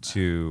 Yeah.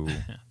 To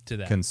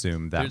that.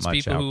 Consume that There's much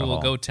people alcohol. who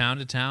will go town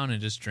to town and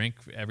just drink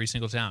every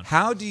single town.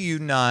 How do you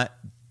not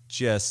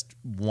just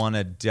want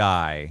to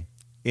die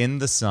in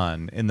the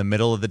sun in the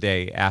middle of the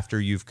day after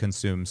you've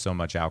consumed so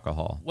much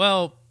alcohol?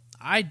 Well,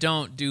 I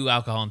don't do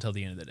alcohol until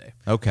the end of the day.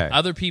 Okay.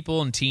 Other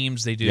people and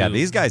teams, they do. Yeah,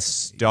 these guys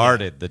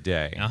started the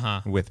day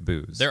with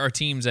booze. There are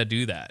teams that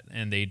do that,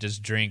 and they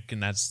just drink,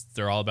 and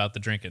they're all about the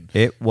drinking.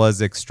 It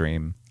was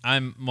extreme.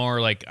 I'm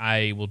more like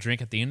I will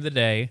drink at the end of the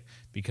day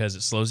because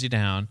it slows you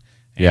down.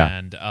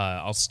 And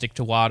I'll stick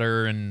to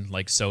water and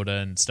like soda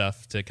and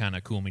stuff to kind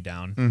of cool me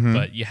down. Mm-hmm.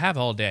 But you have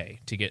all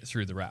day to get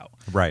through the route.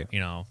 Right.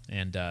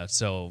 And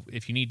so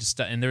if you need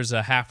to... and there's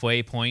a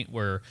halfway point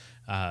where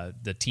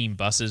the team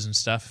buses and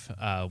stuff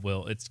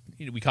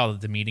we call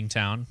it the meeting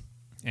town.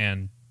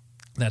 And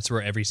that's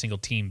where every single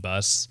team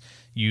bus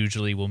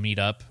usually will meet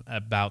up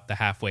about the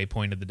halfway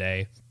point of the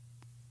day.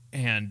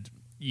 And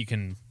you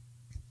can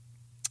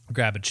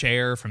grab a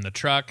chair from the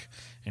truck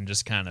and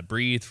just kind of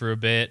breathe for a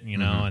bit,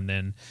 and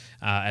then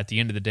at the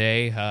end of the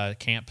day,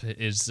 camp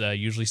is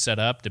usually set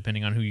up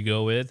depending on who you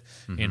go with,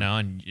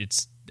 and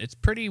it's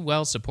pretty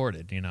well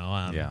supported,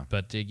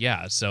 But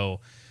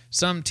so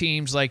some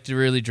teams like to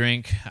really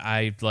drink.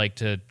 I like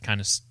to kind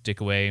of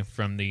stick away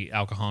from the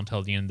alcohol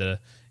until the end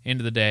end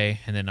of the day,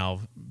 and then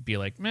I'll be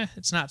like, meh,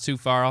 it's not too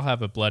far. I'll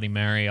have a Bloody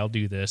Mary. I'll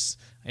do this.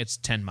 It's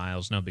 10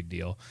 miles, no big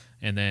deal.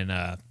 And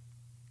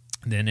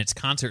then it's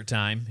concert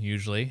time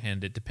usually,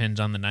 and it depends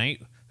on the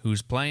night,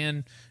 who's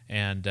playing,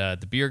 and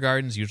the beer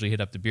gardens. Usually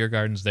hit up the beer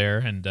gardens there,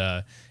 and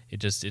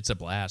it's a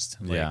blast.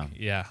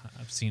 Yeah,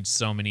 I've seen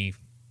so many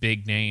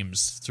big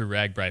names through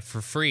RAGBRAI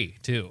for free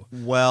too.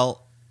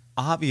 Well,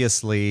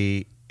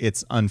 obviously,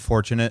 it's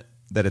unfortunate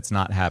that it's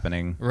not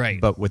happening, right?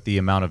 But with the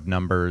amount of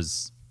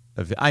numbers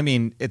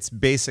it's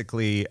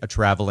basically a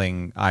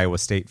traveling Iowa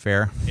State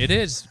Fair. It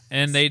is,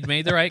 and they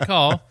made the right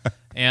call.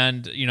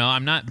 And,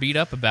 I'm not beat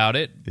up about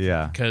it.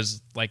 Yeah.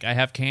 Because, I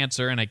have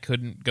cancer and I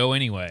couldn't go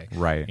anyway.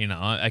 Right.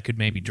 I could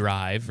maybe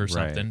drive or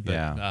something. Right. But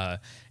yeah.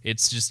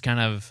 It's just kind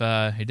of,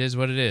 it is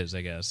what it is,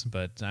 I guess.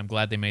 But I'm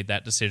glad they made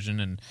that decision.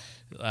 And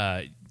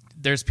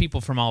there's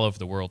people from all over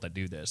the world that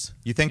do this.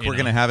 You think we're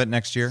going to have it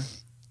next year?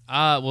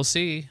 We'll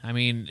see. I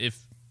mean,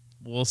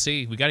 we'll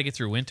see. We got to get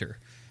through winter.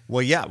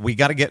 Well, yeah, we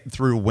got to get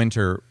through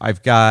winter.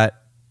 I've got...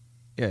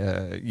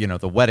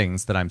 the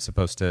weddings that I'm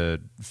supposed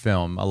to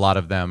film, a lot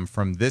of them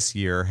from this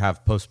year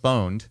have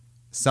postponed.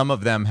 Some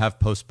of them have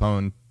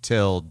postponed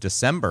till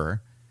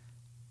December.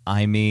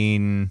 I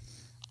mean,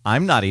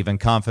 I'm not even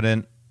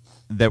confident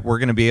that we're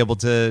going to be able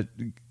to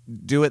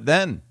do it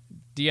then.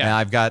 Yeah, and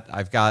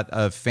I've got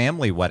a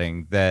family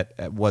wedding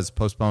that was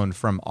postponed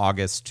from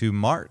August to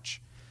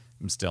March.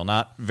 I'm still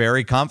not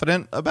very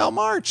confident about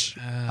March.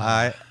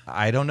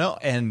 I don't know.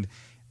 And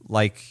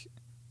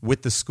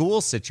with the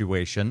school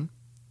situation,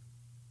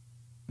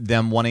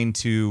 them wanting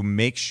to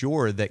make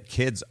sure that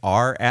kids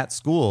are at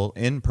school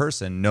in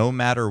person no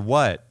matter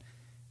what,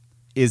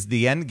 is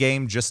the end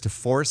game just to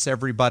force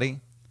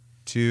everybody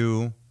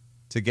to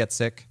get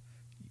sick?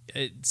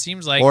 It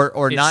seems like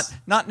or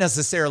not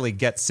necessarily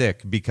get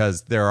sick,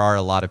 because there are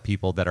a lot of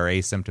people that are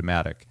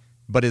asymptomatic,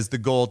 but is the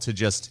goal to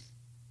just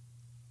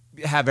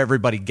have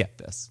everybody get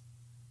this?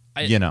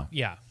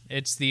 Yeah,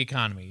 it's the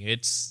economy,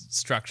 it's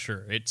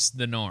structure, it's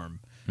the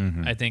norm.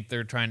 Mm-hmm. I think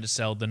they're trying to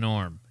sell the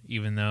norm,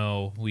 even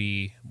though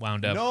we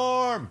wound up...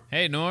 Norm!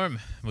 Hey, Norm.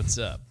 What's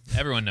up?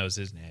 Everyone knows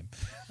his name.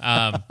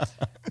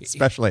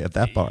 Especially at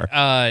that bar.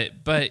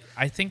 But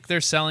I think they're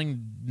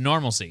selling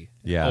normalcy,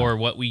 or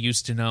what we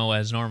used to know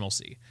as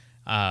normalcy.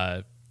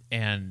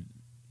 And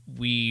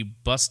we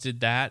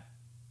busted that,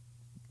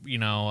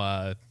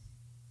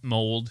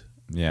 mold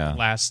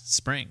last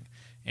spring,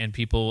 and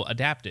people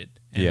adapted.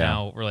 And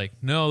now we're like,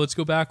 no, let's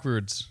go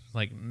backwards.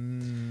 I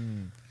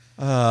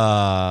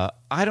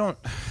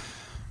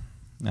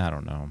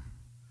don't know.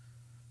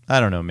 I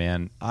don't know,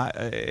 man.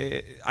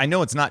 I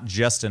know it's not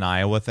just an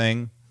Iowa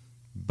thing,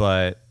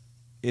 but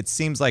it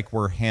seems like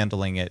we're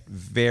handling it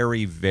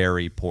very,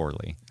 very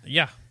poorly.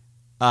 Yeah.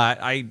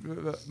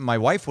 My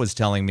wife was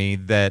telling me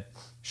that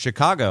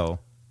Chicago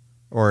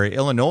or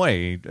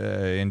Illinois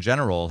in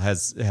general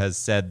has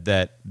said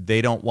that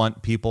they don't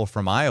want people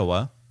from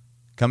Iowa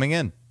coming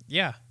in.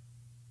 Yeah.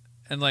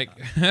 And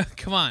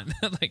come on,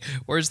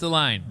 where's the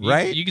line?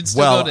 Right? You can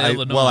still go to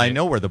Illinois. Well, I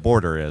know where the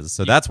border is,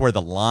 so that's where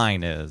the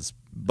line is.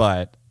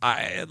 But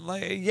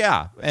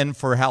and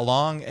for how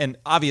long? And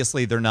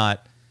obviously, they're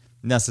not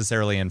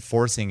necessarily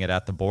enforcing it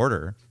at the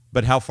border.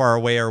 But how far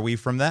away are we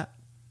from that?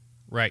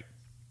 Right.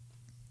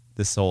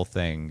 This whole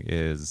thing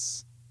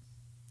is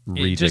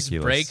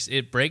ridiculous.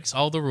 It breaks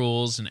all the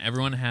rules, and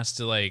everyone has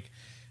to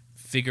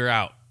figure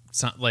out.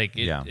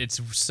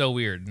 It's so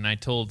weird. And I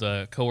told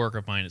a coworker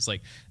of mine, it's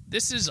like,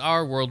 this is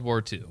our World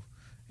War II.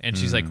 And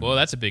she's like, well,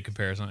 that's a big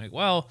comparison. I'm like,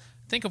 well,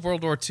 think of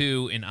World War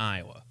II in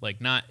Iowa,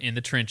 not in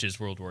the trenches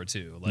World War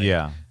II.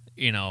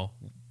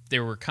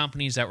 There were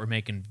companies that were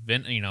making,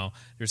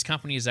 there's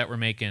companies that were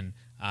making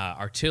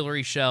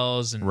artillery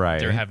shells, and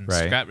they're having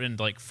scrap and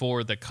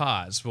for the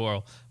cause.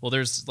 Well,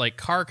 there's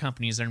car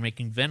companies that are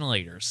making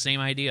ventilators. Same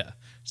idea,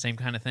 same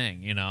kind of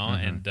thing,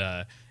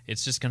 and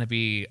it's just going to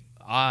be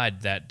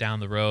odd that down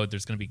the road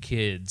there's going to be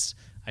kids.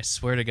 I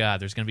swear to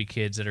God, there's going to be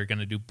kids that are going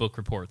to do book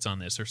reports on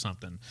this or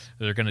something.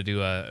 They're going to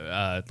do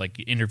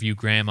interview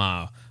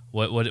grandma.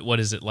 What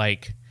is it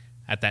like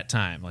at that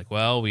time? We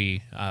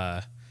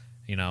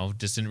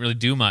just didn't really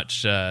do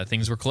much.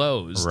 Things were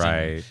closed.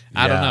 Right.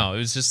 I don't know. It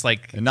was just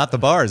and not the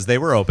bars. They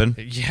were open.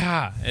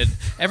 Yeah.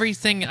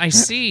 Everything I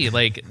see,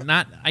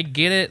 I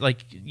get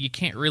it. You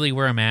can't really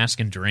wear a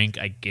mask and drink.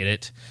 I get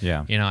it.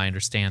 Yeah. I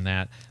understand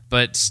that.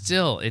 But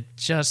still, it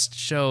just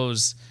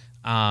shows...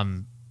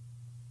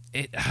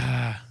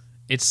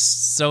 it's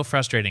so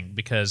frustrating,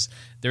 because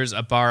there's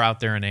a bar out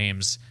there in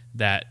Ames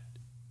that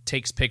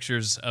takes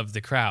pictures of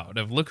the crowd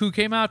of, look who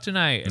came out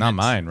tonight. And not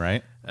mine,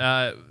 right?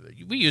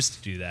 We used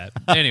to do that.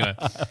 Anyway.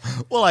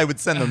 Well, I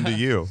would send them to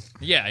you.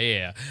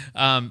 Yeah.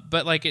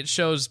 But it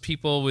shows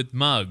people with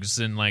mugs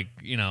and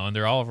and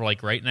they're all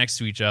right next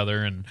to each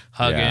other and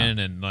hugging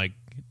and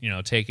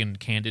taking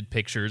candid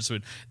pictures.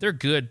 They're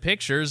good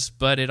pictures,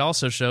 but it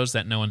also shows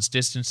that no one's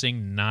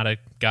distancing, not a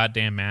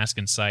goddamn mask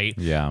in sight.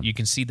 Yeah. You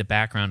can see the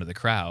background of the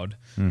crowd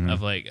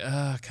of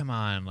come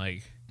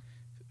on,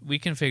 we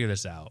can figure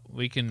this out.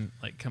 We can,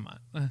 come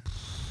on.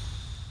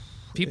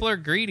 People are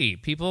greedy.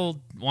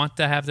 People want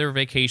to have their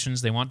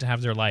vacations. They want to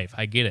have their life.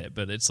 I get it,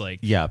 but it's like...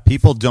 Yeah,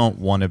 people don't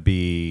want to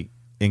be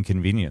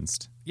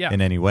inconvenienced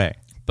in any way.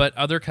 But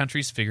other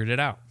countries figured it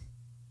out.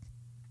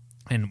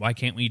 And why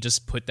can't we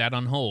just put that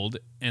on hold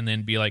and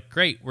then be like,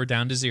 great, we're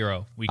down to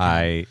 0. We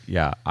can...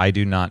 I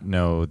do not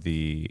know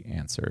the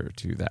answer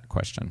to that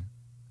question.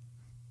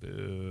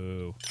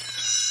 Boo.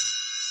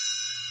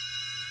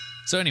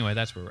 So anyway,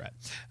 that's where we're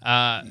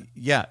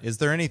at. Is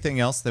there anything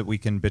else that we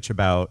can bitch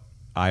about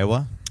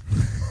Iowa?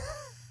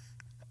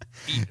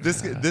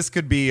 This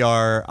could be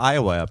our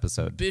Iowa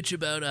episode. Bitch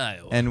about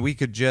Iowa. And we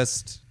could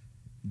just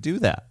do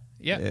that.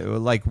 Yeah.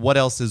 Like, what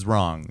else is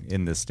wrong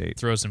in this state?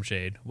 Throw some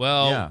shade.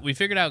 Well, we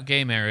figured out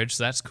gay marriage,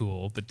 so that's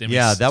cool. But then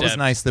that was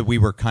nice that we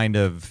were kind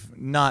of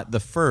not the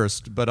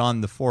first, but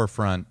on the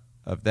forefront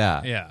of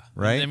that. Yeah.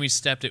 Right? And then we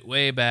stepped it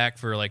way back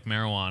for, like,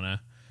 marijuana.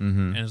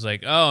 And it's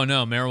like, oh,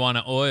 no,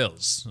 marijuana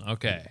oils.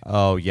 Okay.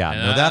 Oh, yeah.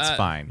 No, that's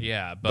fine.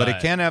 Yeah. But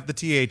it can't have the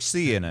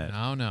THC in it.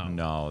 Oh, no.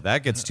 No,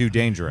 that gets too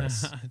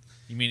dangerous.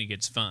 You mean it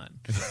gets fun?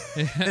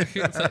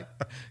 It's like,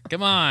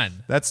 come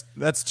on.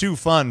 That's too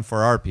fun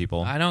for our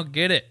people. I don't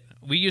get it.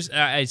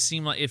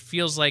 It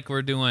feels like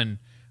we're doing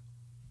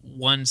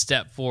 1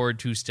 step forward,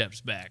 2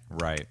 steps back.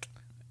 Right.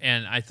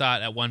 And I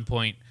thought at one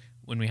point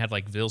when we had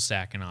like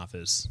Vilsack in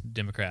office,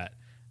 Democrat,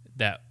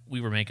 that we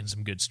were making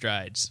some good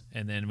strides,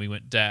 and then we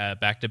went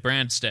back to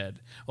Branstad.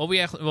 We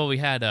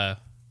had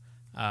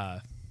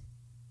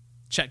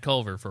Chet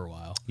Culver for a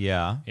while.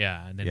 Yeah.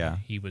 Yeah, and then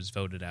he was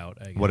voted out,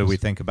 I guess. What do we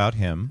think about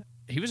him?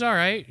 He was all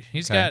right.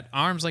 He's got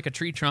arms like a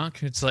tree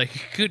trunk. It's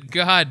like, good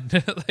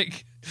God.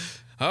 Like,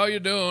 how you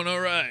doing? All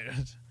right.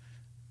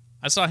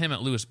 I saw him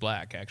at Lewis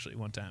Black, actually,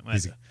 one time.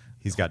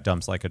 He's got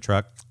dumps like a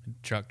truck?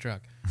 Truck.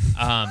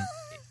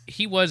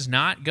 He was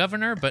not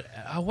governor, but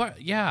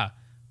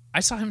I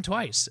saw him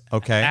twice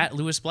at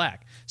Lewis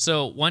Black.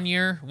 So one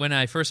year when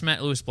I first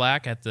met Lewis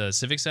Black at the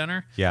Civic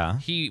Center,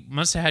 he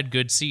must have had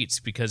good seats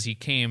because he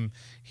came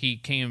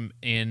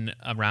in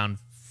around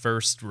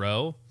first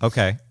row.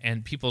 Okay.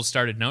 And people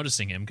started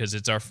noticing him because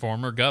it's our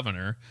former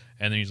governor.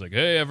 And then he's like,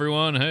 hey,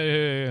 everyone,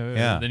 hey.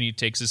 Yeah. And then he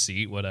takes a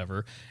seat,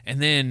 whatever.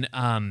 And then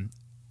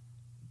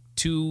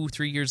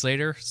 2-3 years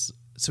later,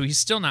 so he's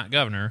still not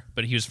governor,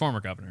 but he was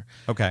former governor.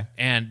 Okay.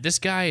 And this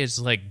guy is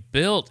like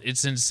built.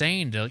 It's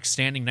insane to like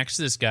standing next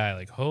to this guy.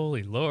 Like,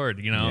 holy Lord,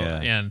 you know.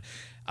 Yeah.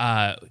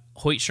 And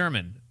Hoyt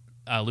Sherman,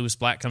 Lewis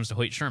Black comes to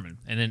Hoyt Sherman,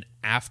 and then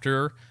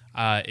after,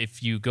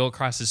 if you go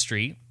across the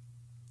street,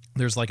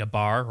 there's like a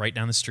bar right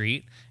down the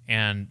street,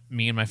 and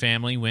me and my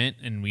family went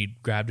and we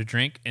grabbed a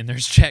drink, and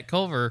there's Chet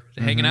Culver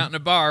hanging out in a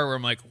bar where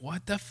I'm like,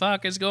 what the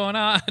fuck is going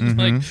on?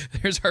 Like,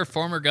 there's our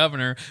former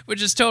governor,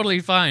 which is totally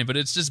fine, but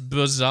it's just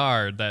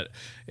bizarre that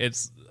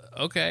it's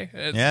okay.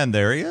 And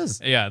there he is.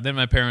 Yeah. Then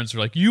my parents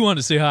were like, you want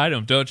to say hi to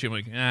him, don't you? I'm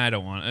like, I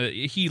don't want to.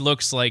 He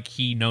looks like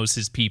he knows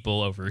his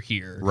people over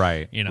here.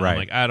 Right. You know, right. I'm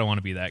like, I don't want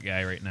to be that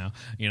guy right now.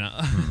 You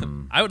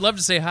know, I would love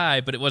to say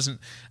hi, but it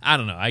wasn't, I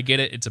don't know. I get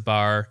it. It's a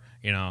bar.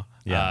 You know,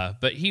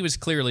 but he was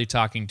clearly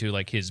talking to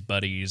like his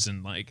buddies,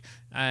 and like,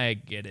 I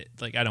get it.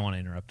 Like, I don't want to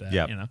interrupt that.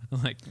 You know,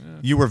 like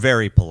you were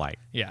very polite.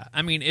 Yeah,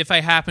 I mean, if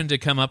I happened to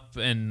come up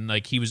and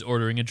like he was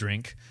ordering a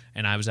drink,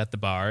 and I was at the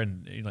bar,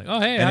 and you're like,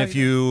 oh hey, and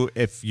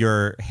if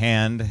your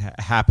hand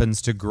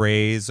happens to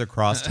graze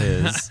across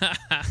his,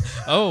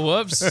 oh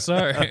whoops,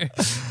 sorry.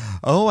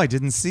 Oh, I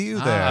didn't see you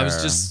there. I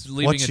was just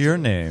leaving. What's your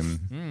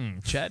name?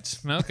 Chet.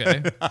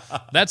 Okay,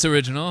 that's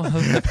original.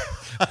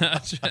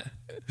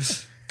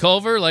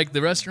 Culver, like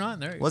the restaurant.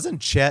 There. Wasn't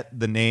Chet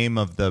the name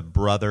of the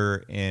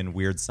brother in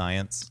Weird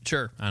Science?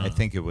 Sure, I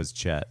think it was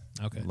Chet.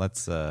 Okay,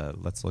 let's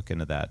look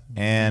into that.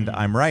 And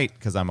I'm right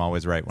because I'm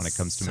always right when it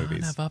comes to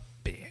movies. Son of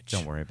a bitch.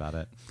 Don't worry about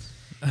it.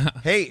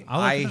 Hey,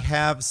 I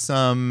have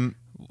some.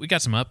 We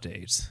got some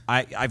updates.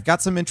 I've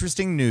got some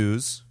interesting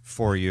news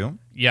for you.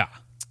 Yeah,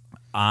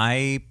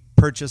 I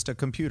purchased a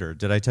computer.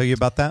 Did I tell you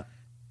about that?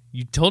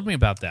 You told me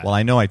about that. Well,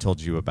 I know I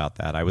told you about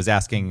that. I was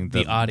asking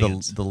the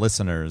audience, the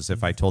listeners,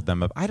 if I told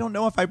them. I don't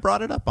know if I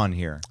brought it up on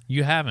here.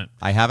 You haven't.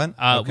 I haven't?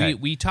 Okay.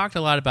 We talked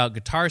a lot about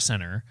Guitar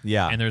Center.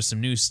 Yeah. And there's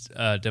some new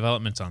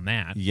developments on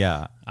that.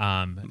 Yeah.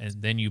 And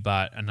then you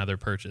bought another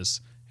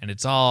purchase, and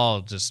it's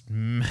all just...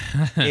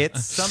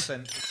 It's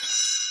something.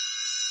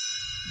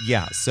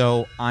 Yeah,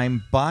 so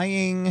I'm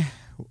buying...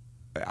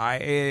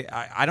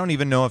 I don't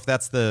even know if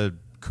that's the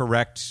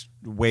correct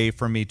way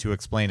for me to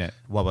explain it.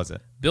 What was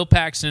it? Bill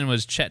Paxton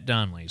was Chet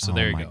Donnelly, so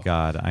there you go. Oh my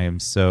God, I am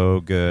so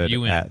good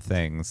at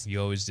things.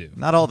 You always do.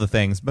 Not all the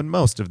things, but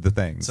most of the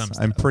things.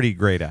 I'm pretty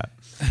great at.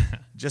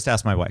 Just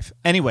ask my wife.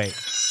 Anyway,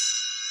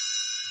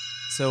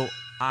 so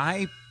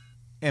I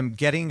am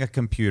getting a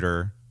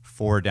computer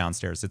for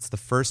downstairs. It's the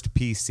first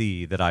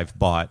PC that I've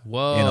bought in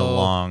a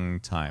long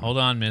time. Hold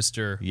on,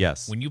 mister.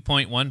 Yes. When you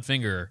point one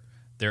finger,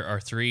 there are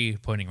 3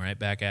 pointing right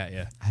back at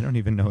you. I don't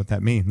even know what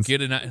that means.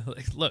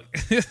 Look.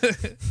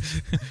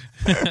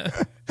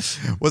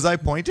 Was I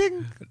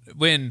pointing?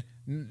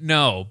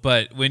 No,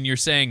 but when you're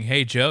saying,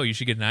 "Hey Joe, you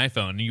should get an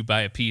iPhone," and you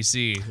buy a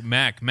PC,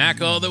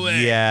 Mac all the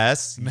way.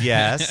 Yes.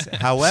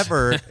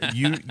 However,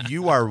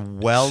 you are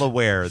well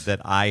aware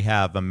that I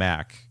have a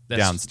Mac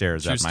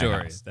downstairs at my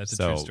house. That's a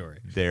true story.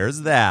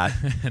 There's that.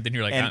 And then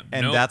you're like, and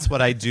nope. that's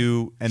what I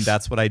do. And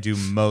that's what I do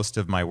most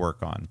of my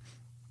work on.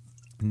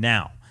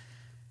 Now,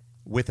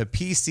 with a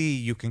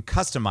PC, you can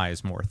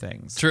customize more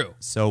things. True.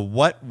 So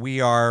what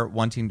we are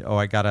wanting.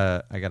 I got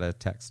a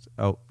text.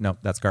 Oh no,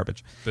 that's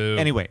garbage. Boo.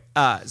 Anyway,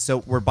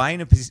 so we're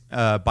buying a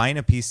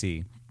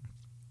PC,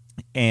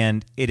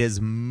 and it is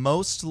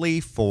mostly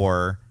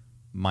for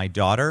my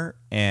daughter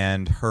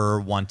and her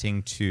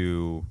wanting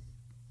to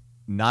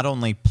not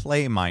only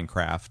play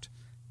Minecraft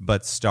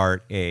but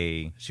start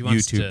a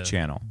YouTube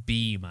channel.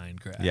 Be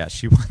Minecraft. Yeah,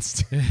 she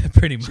wants to.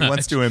 Pretty much. She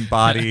wants to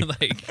embody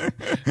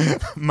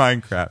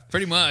Minecraft.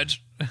 Pretty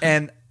much.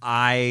 And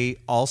I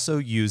also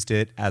used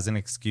it as an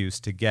excuse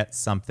to get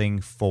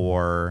something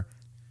for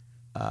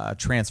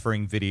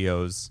transferring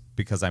videos,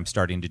 because I'm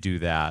starting to do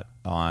that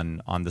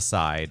on the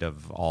side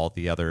of all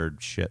the other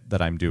shit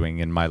that I'm doing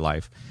in my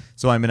life.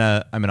 So I'm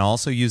gonna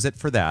also use it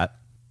for that.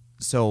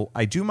 So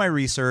I do my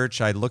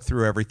research. I look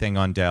through everything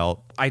on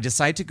Dell. I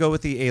decide to go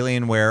with the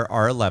Alienware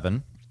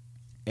R11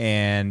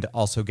 and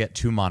also get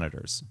 2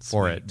 monitors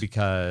for it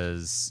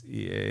because,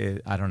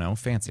 I don't know,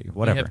 fancy,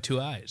 whatever. You have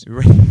 2 eyes.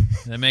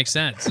 That makes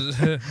sense.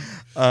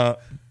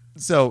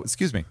 So,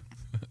 excuse me.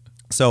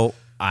 So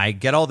I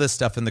get all this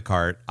stuff in the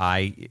cart.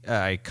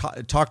 I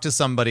talk to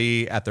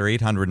somebody at their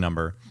 800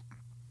 number.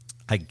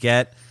 I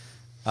get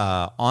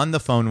on the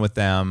phone with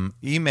them,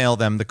 email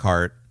them the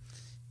cart,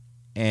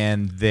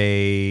 and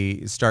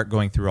they start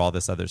going through all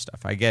this other stuff.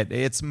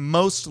 It's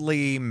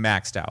mostly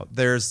maxed out.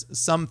 There's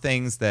some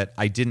things that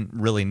I didn't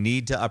really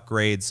need to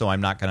upgrade, so I'm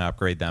not going to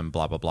upgrade them,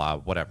 blah, blah, blah,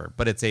 whatever.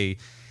 But it's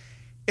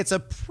a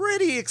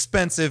pretty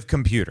expensive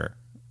computer,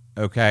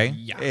 okay?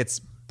 Yeah.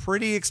 It's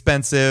pretty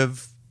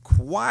expensive,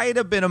 quite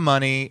a bit of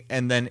money,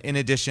 and then in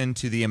addition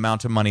to the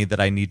amount of money that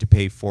I need to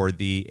pay for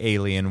the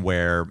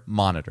Alienware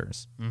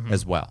monitors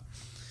as well.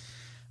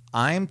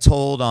 I'm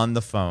told on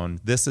the phone,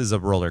 this is a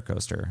roller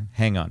coaster.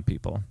 Hang on,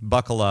 people.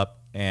 Buckle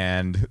up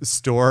and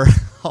store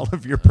all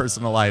of your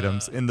personal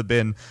items in the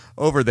bin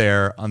over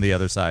there on the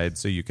other side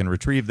so you can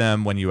retrieve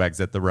them when you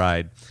exit the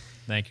ride.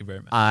 Thank you very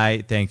much.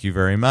 I thank you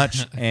very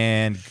much,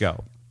 and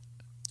go.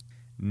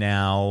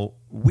 Now,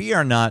 we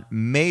are not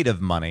made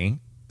of money,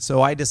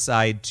 so I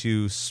decide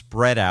to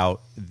spread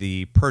out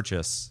the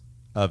purchase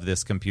of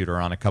this computer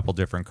on a couple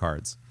different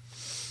cards.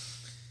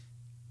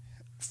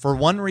 For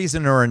one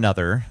reason or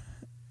another,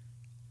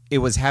 it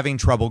was having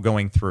trouble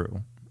going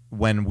through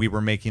when we were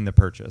making the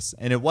purchase.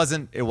 And it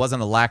wasn't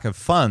a lack of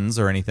funds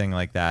or anything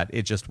like that.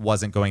 It just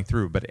wasn't going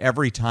through. But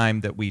every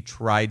time that we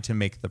tried to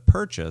make the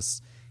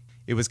purchase,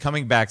 it was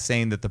coming back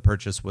saying that the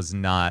purchase was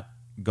not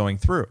going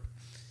through.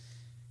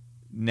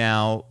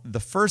 Now, the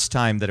first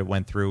time that it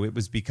went through, it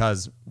was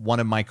because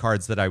one of my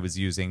cards that I was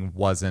using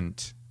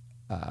wasn't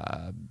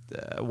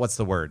what's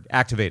the word?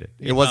 Activated.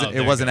 It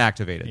wasn't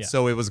activated. Yeah.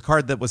 So it was a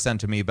card that was sent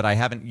to me, but I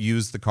haven't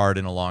used the card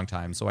in a long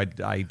time, so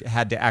I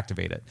had to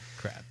activate it.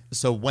 Crap.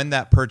 So when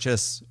that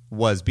purchase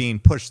was being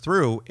pushed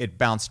through, it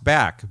bounced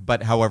back.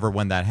 But however,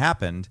 when that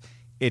happened,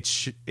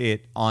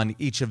 it on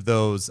each of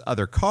those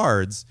other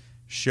cards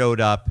showed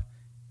up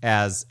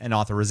as an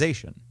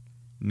authorization.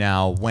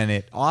 Now, when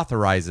it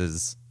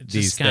authorizes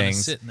these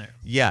things, sitting there.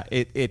 Yeah,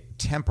 it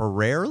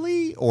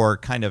temporarily or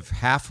kind of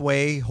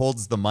halfway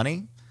holds the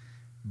money.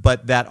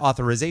 But that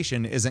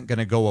authorization isn't going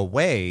to go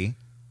away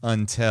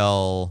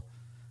until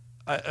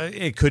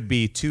it could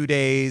be 2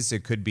 days,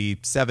 it could be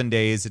 7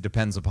 days. It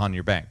depends upon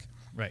your bank.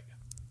 Right.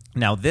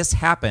 Now, this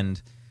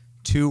happened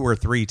 2 or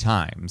 3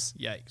 times.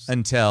 Yikes.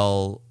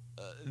 Until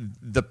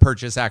the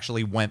purchase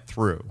actually went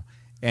through.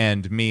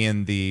 And me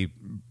and the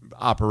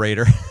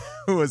operator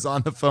who was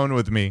on the phone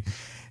with me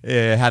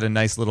had a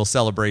nice little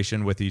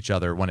celebration with each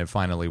other when it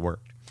finally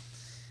worked.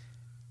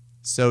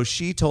 So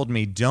she told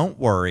me, don't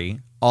worry.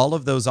 All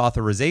of those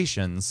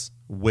authorizations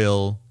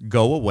will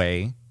go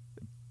away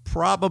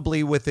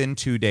probably within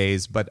 2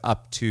 days, but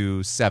up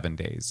to 7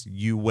 days.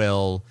 You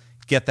will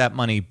get that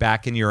money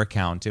back in your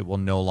account. It will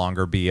no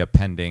longer be a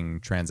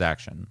pending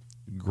transaction.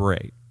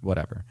 Great,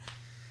 whatever.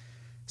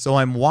 So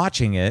I'm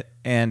watching it,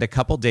 and a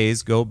couple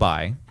days go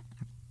by,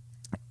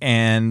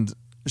 and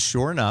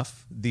sure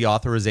enough, the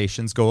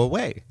authorizations go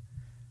away.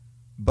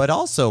 But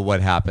also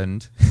what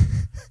happened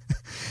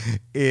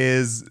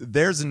is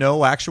there's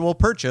no actual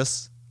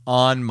purchase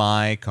on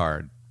my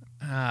card.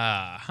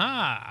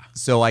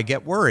 So I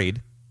get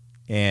worried,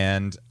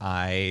 and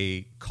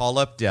I call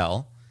up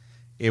Dell.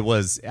 It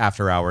was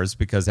after hours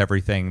because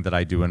everything that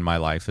I do in my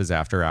life is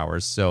after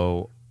hours.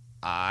 So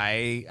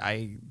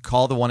I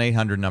call the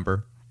 1-800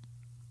 number,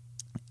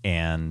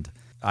 and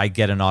I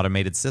get an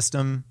automated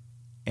system,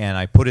 and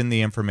I put in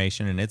the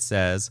information, and it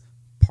says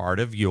part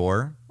of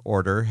your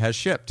order has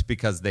shipped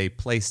because they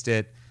placed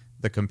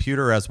the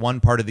computer as one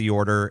part of the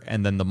order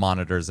and then the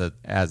monitors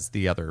as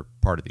the other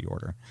part of the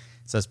order.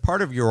 It says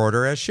part of your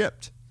order has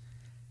shipped.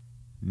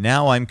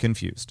 Now I'm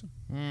confused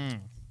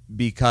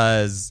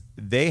because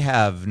they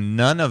have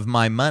none of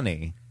my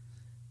money,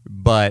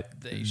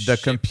 but the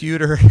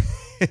computer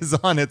is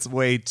on its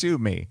way to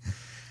me.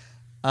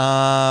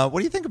 What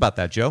do you think about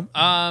that, Joe?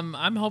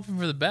 I'm hoping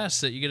for the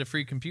best that you get a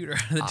free computer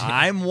out of the deal.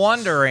 I'm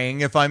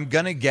wondering if I'm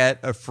going to get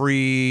a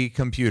free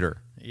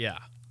computer. Yeah.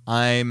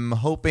 I'm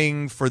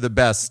hoping for the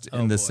best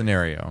in this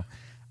scenario.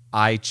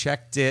 I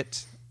checked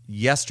it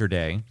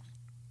yesterday,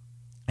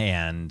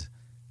 and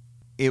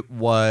it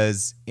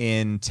was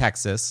in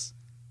Texas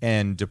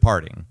and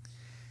departing.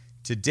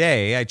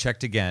 Today, I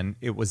checked again.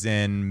 It was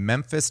in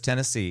Memphis,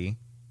 Tennessee,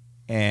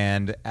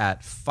 and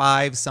at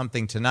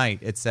 5-something tonight,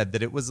 it said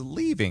that it was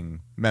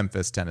leaving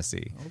Memphis,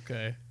 Tennessee.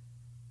 Okay.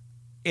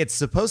 It's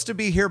supposed to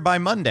be here by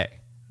Monday.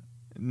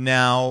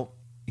 Now,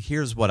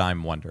 here's what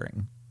I'm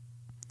wondering.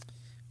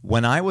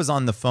 When I was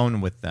on the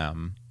phone with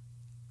them,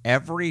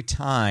 every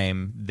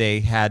time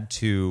they had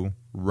to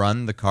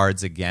run the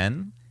cards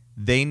again,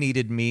 they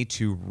needed me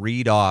to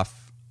read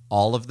off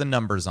all of the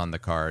numbers on the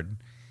card,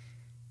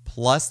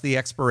 plus the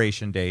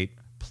expiration date,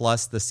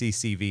 plus the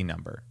CCV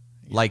number.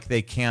 Like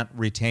they can't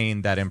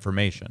retain that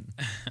information.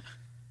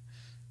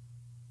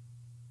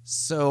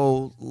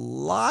 So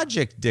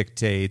logic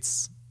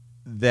dictates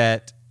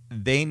that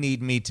they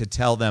need me to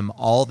tell them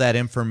all that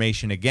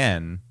information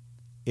again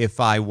if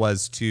I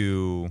was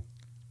to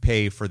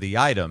pay for the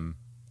item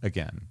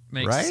again.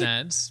 Makes right?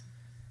 sense.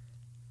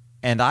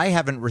 And I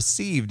haven't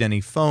received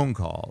any phone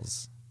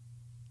calls.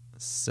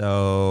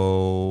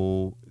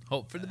 So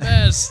hope for the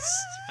best.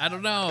 I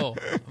don't know.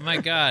 Oh my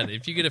God.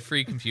 If you get a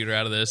free computer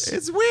out of this.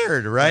 It's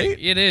weird, right?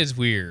 It is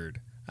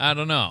weird. I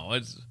don't know.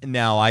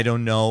 Now, I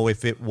don't know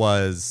if it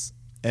was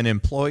an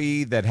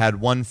employee that had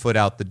one foot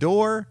out the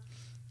door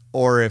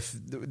or if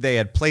they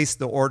had placed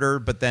the order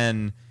but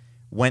then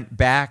went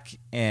back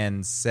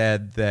and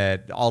said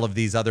that all of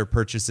these other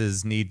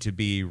purchases need to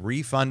be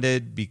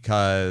refunded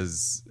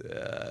because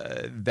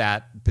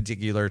that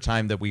particular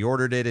time that we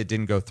ordered it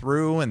didn't go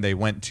through and they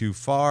went too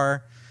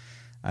far.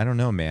 I don't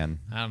know,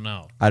 man.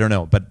 I don't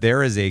know. But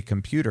there is a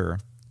computer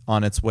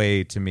on its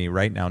way to me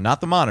right now.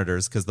 Not the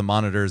monitors, because the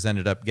monitors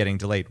ended up getting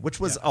delayed, which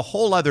was a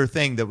whole other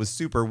thing that was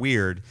super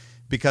weird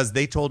because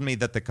they told me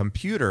that the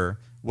computer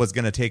was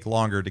going to take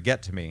longer to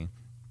get to me.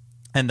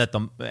 And that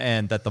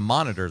the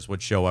monitors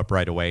would show up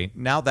right away.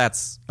 Now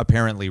that's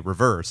apparently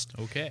reversed.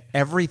 Okay.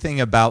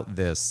 Everything about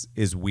this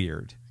is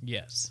weird.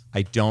 Yes.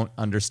 I don't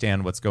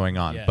understand what's going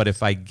on. Yes. But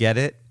if I get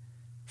it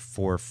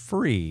for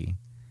free,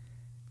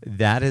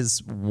 that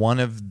is one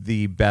of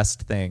the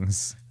best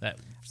things.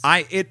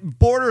 It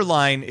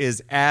borderline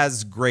is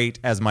as great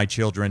as my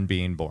children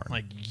being born.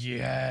 Like,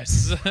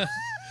 yes.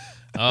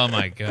 Oh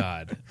my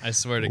God! I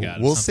swear to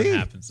God, we'll if something see.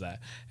 happens to that.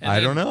 I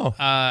don't know.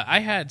 I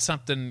had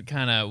something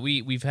kind of.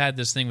 We've had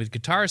this thing with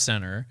Guitar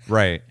Center,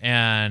 right?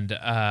 And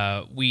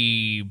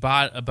we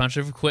bought a bunch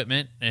of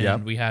equipment,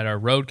 and we had our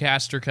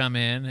Rodecaster come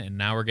in, and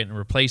now we're getting a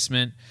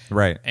replacement,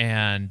 right?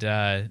 And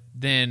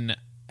then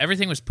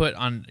everything was put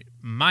on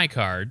my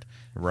card,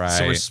 right?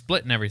 So we're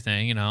splitting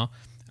everything,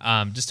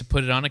 just to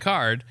put it on a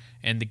card.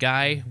 And the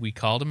guy, we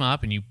called him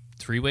up, and you.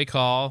 3-way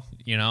call,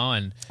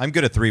 and I'm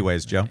good at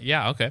 3-ways, Joe.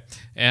 Yeah, okay.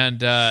 And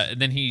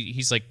then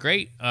he's like,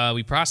 "Great,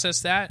 we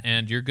processed that,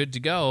 and you're good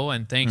to go.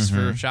 And thanks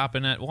for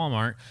shopping at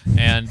Walmart."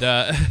 And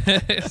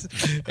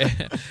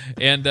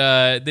and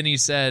then he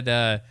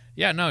said,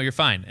 "Yeah, no, you're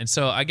fine." And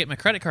so I get my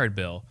credit card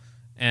bill,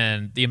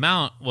 and the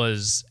amount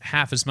was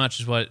half as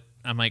much as what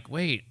I'm like.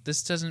 Wait,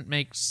 this doesn't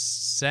make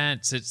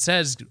sense. It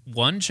says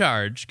one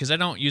charge because I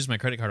don't use my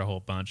credit card a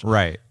whole bunch.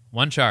 Right.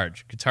 One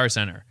charge, Guitar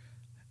Center.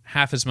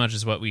 Half as much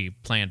as what we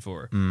planned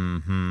for.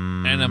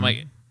 Mm-hmm. And I'm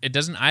like, it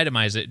doesn't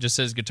itemize it. It just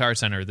says Guitar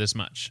Center this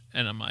much.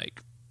 And I'm like,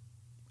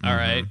 all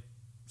right.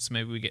 So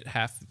maybe we get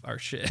half our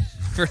shit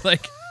for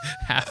like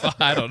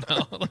half. I don't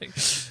know.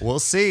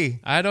 We'll see.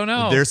 I don't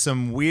know. There's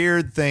some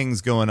weird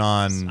things going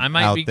on. I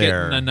might out be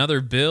there. getting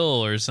another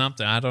bill or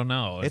something. I don't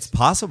know. It's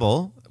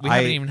possible. We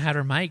haven't even had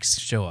our mics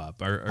show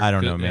up. I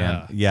don't know,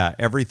 man. Yeah,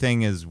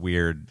 everything is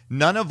weird.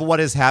 None of what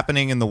is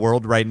happening in the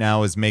world right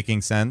now is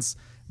making sense.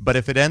 But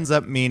if it ends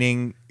up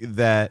meaning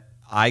that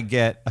I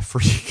get a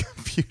free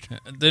computer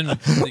then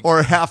or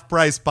a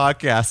half-price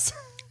podcast,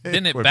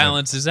 then it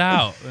balances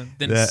out.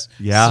 Then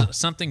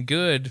something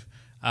good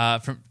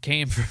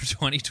came from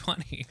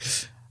 2020.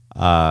 It's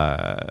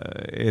I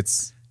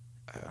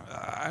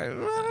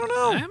don't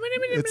know.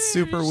 It's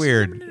super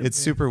weird. It's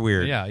super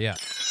weird. Yeah.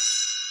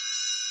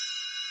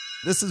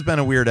 This has been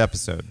a weird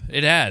episode.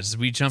 It has.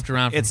 We jumped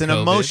around. It's an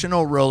COVID.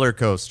 Emotional roller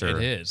coaster.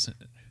 It is,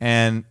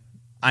 and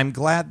I'm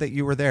glad that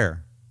you were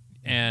there.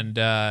 And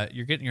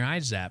you're getting your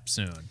eyes zapped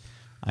soon.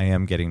 I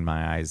am getting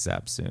my eyes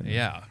zapped soon.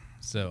 Yeah.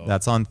 So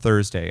that's on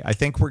Thursday. I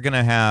think we're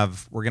gonna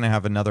have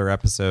another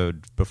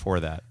episode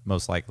before that,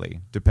 most likely,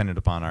 dependent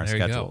upon our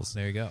schedules.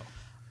 There you go.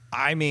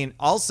 I mean,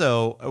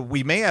 also,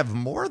 we may have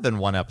more than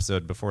one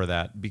episode before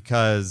that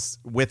because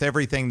with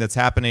everything that's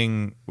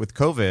happening with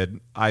COVID,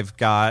 I've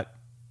got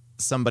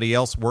somebody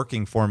else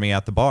working for me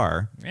at the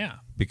bar. Yeah.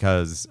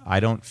 Because I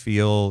don't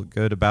feel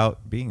good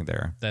about being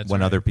there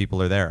when other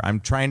people are there.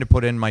 I'm trying to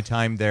put in my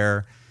time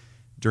there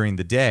during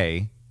the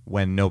day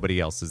when nobody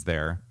else is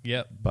there.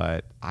 Yep.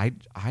 But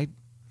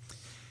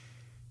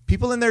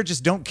people in there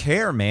just don't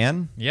care,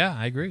 man. Yeah,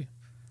 I agree.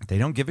 They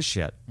don't give a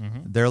shit.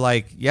 They're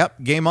like,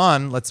 "Yep, game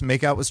on. Let's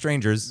make out with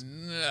strangers."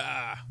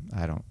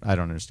 I don't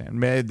understand.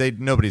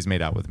 Nobody's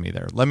made out with me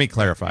there. Let me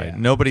clarify. Yeah.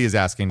 Nobody is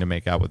asking to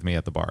make out with me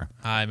at the bar.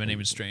 Hi, my name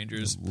is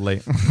Strangers.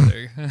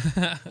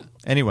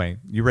 Anyway,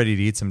 you ready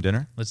to eat some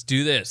dinner? Let's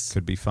do this.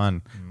 Could be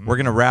fun. We're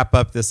gonna wrap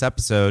up this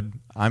episode.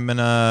 I'm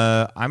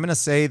gonna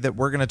say that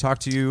we're gonna talk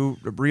to you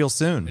real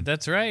soon.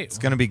 That's right. It's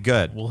gonna be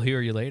good. We'll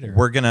hear you later.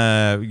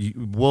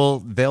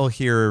 They'll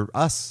hear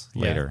us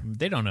later.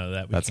 They don't know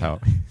that. That's how.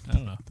 I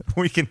don't know.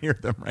 We can hear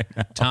them right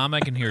now. Tom, I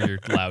can hear your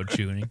loud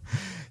chewing.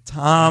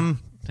 Tom.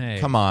 Hey.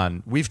 Come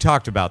on. We've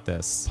talked about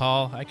this.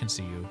 Paul, I can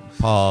see you.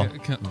 Paul.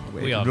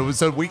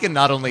 So we can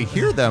not only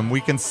hear them,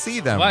 we can see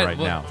them now. I don't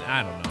know.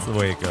 That's the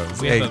way it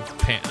goes.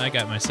 I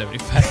got my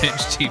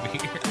 75-inch TV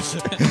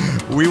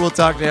here. We will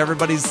talk to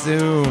everybody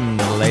soon.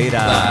 Later.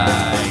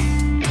 Bye.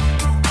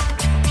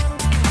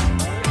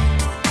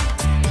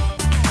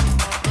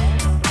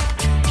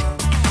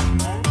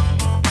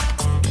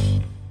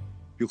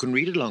 You can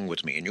read along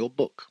with me in your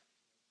book.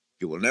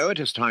 You will know it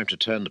is time to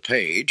turn the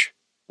page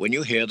when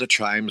you hear the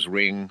chimes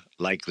ring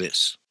like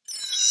this.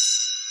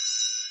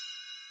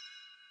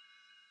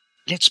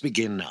 Let's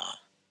begin now.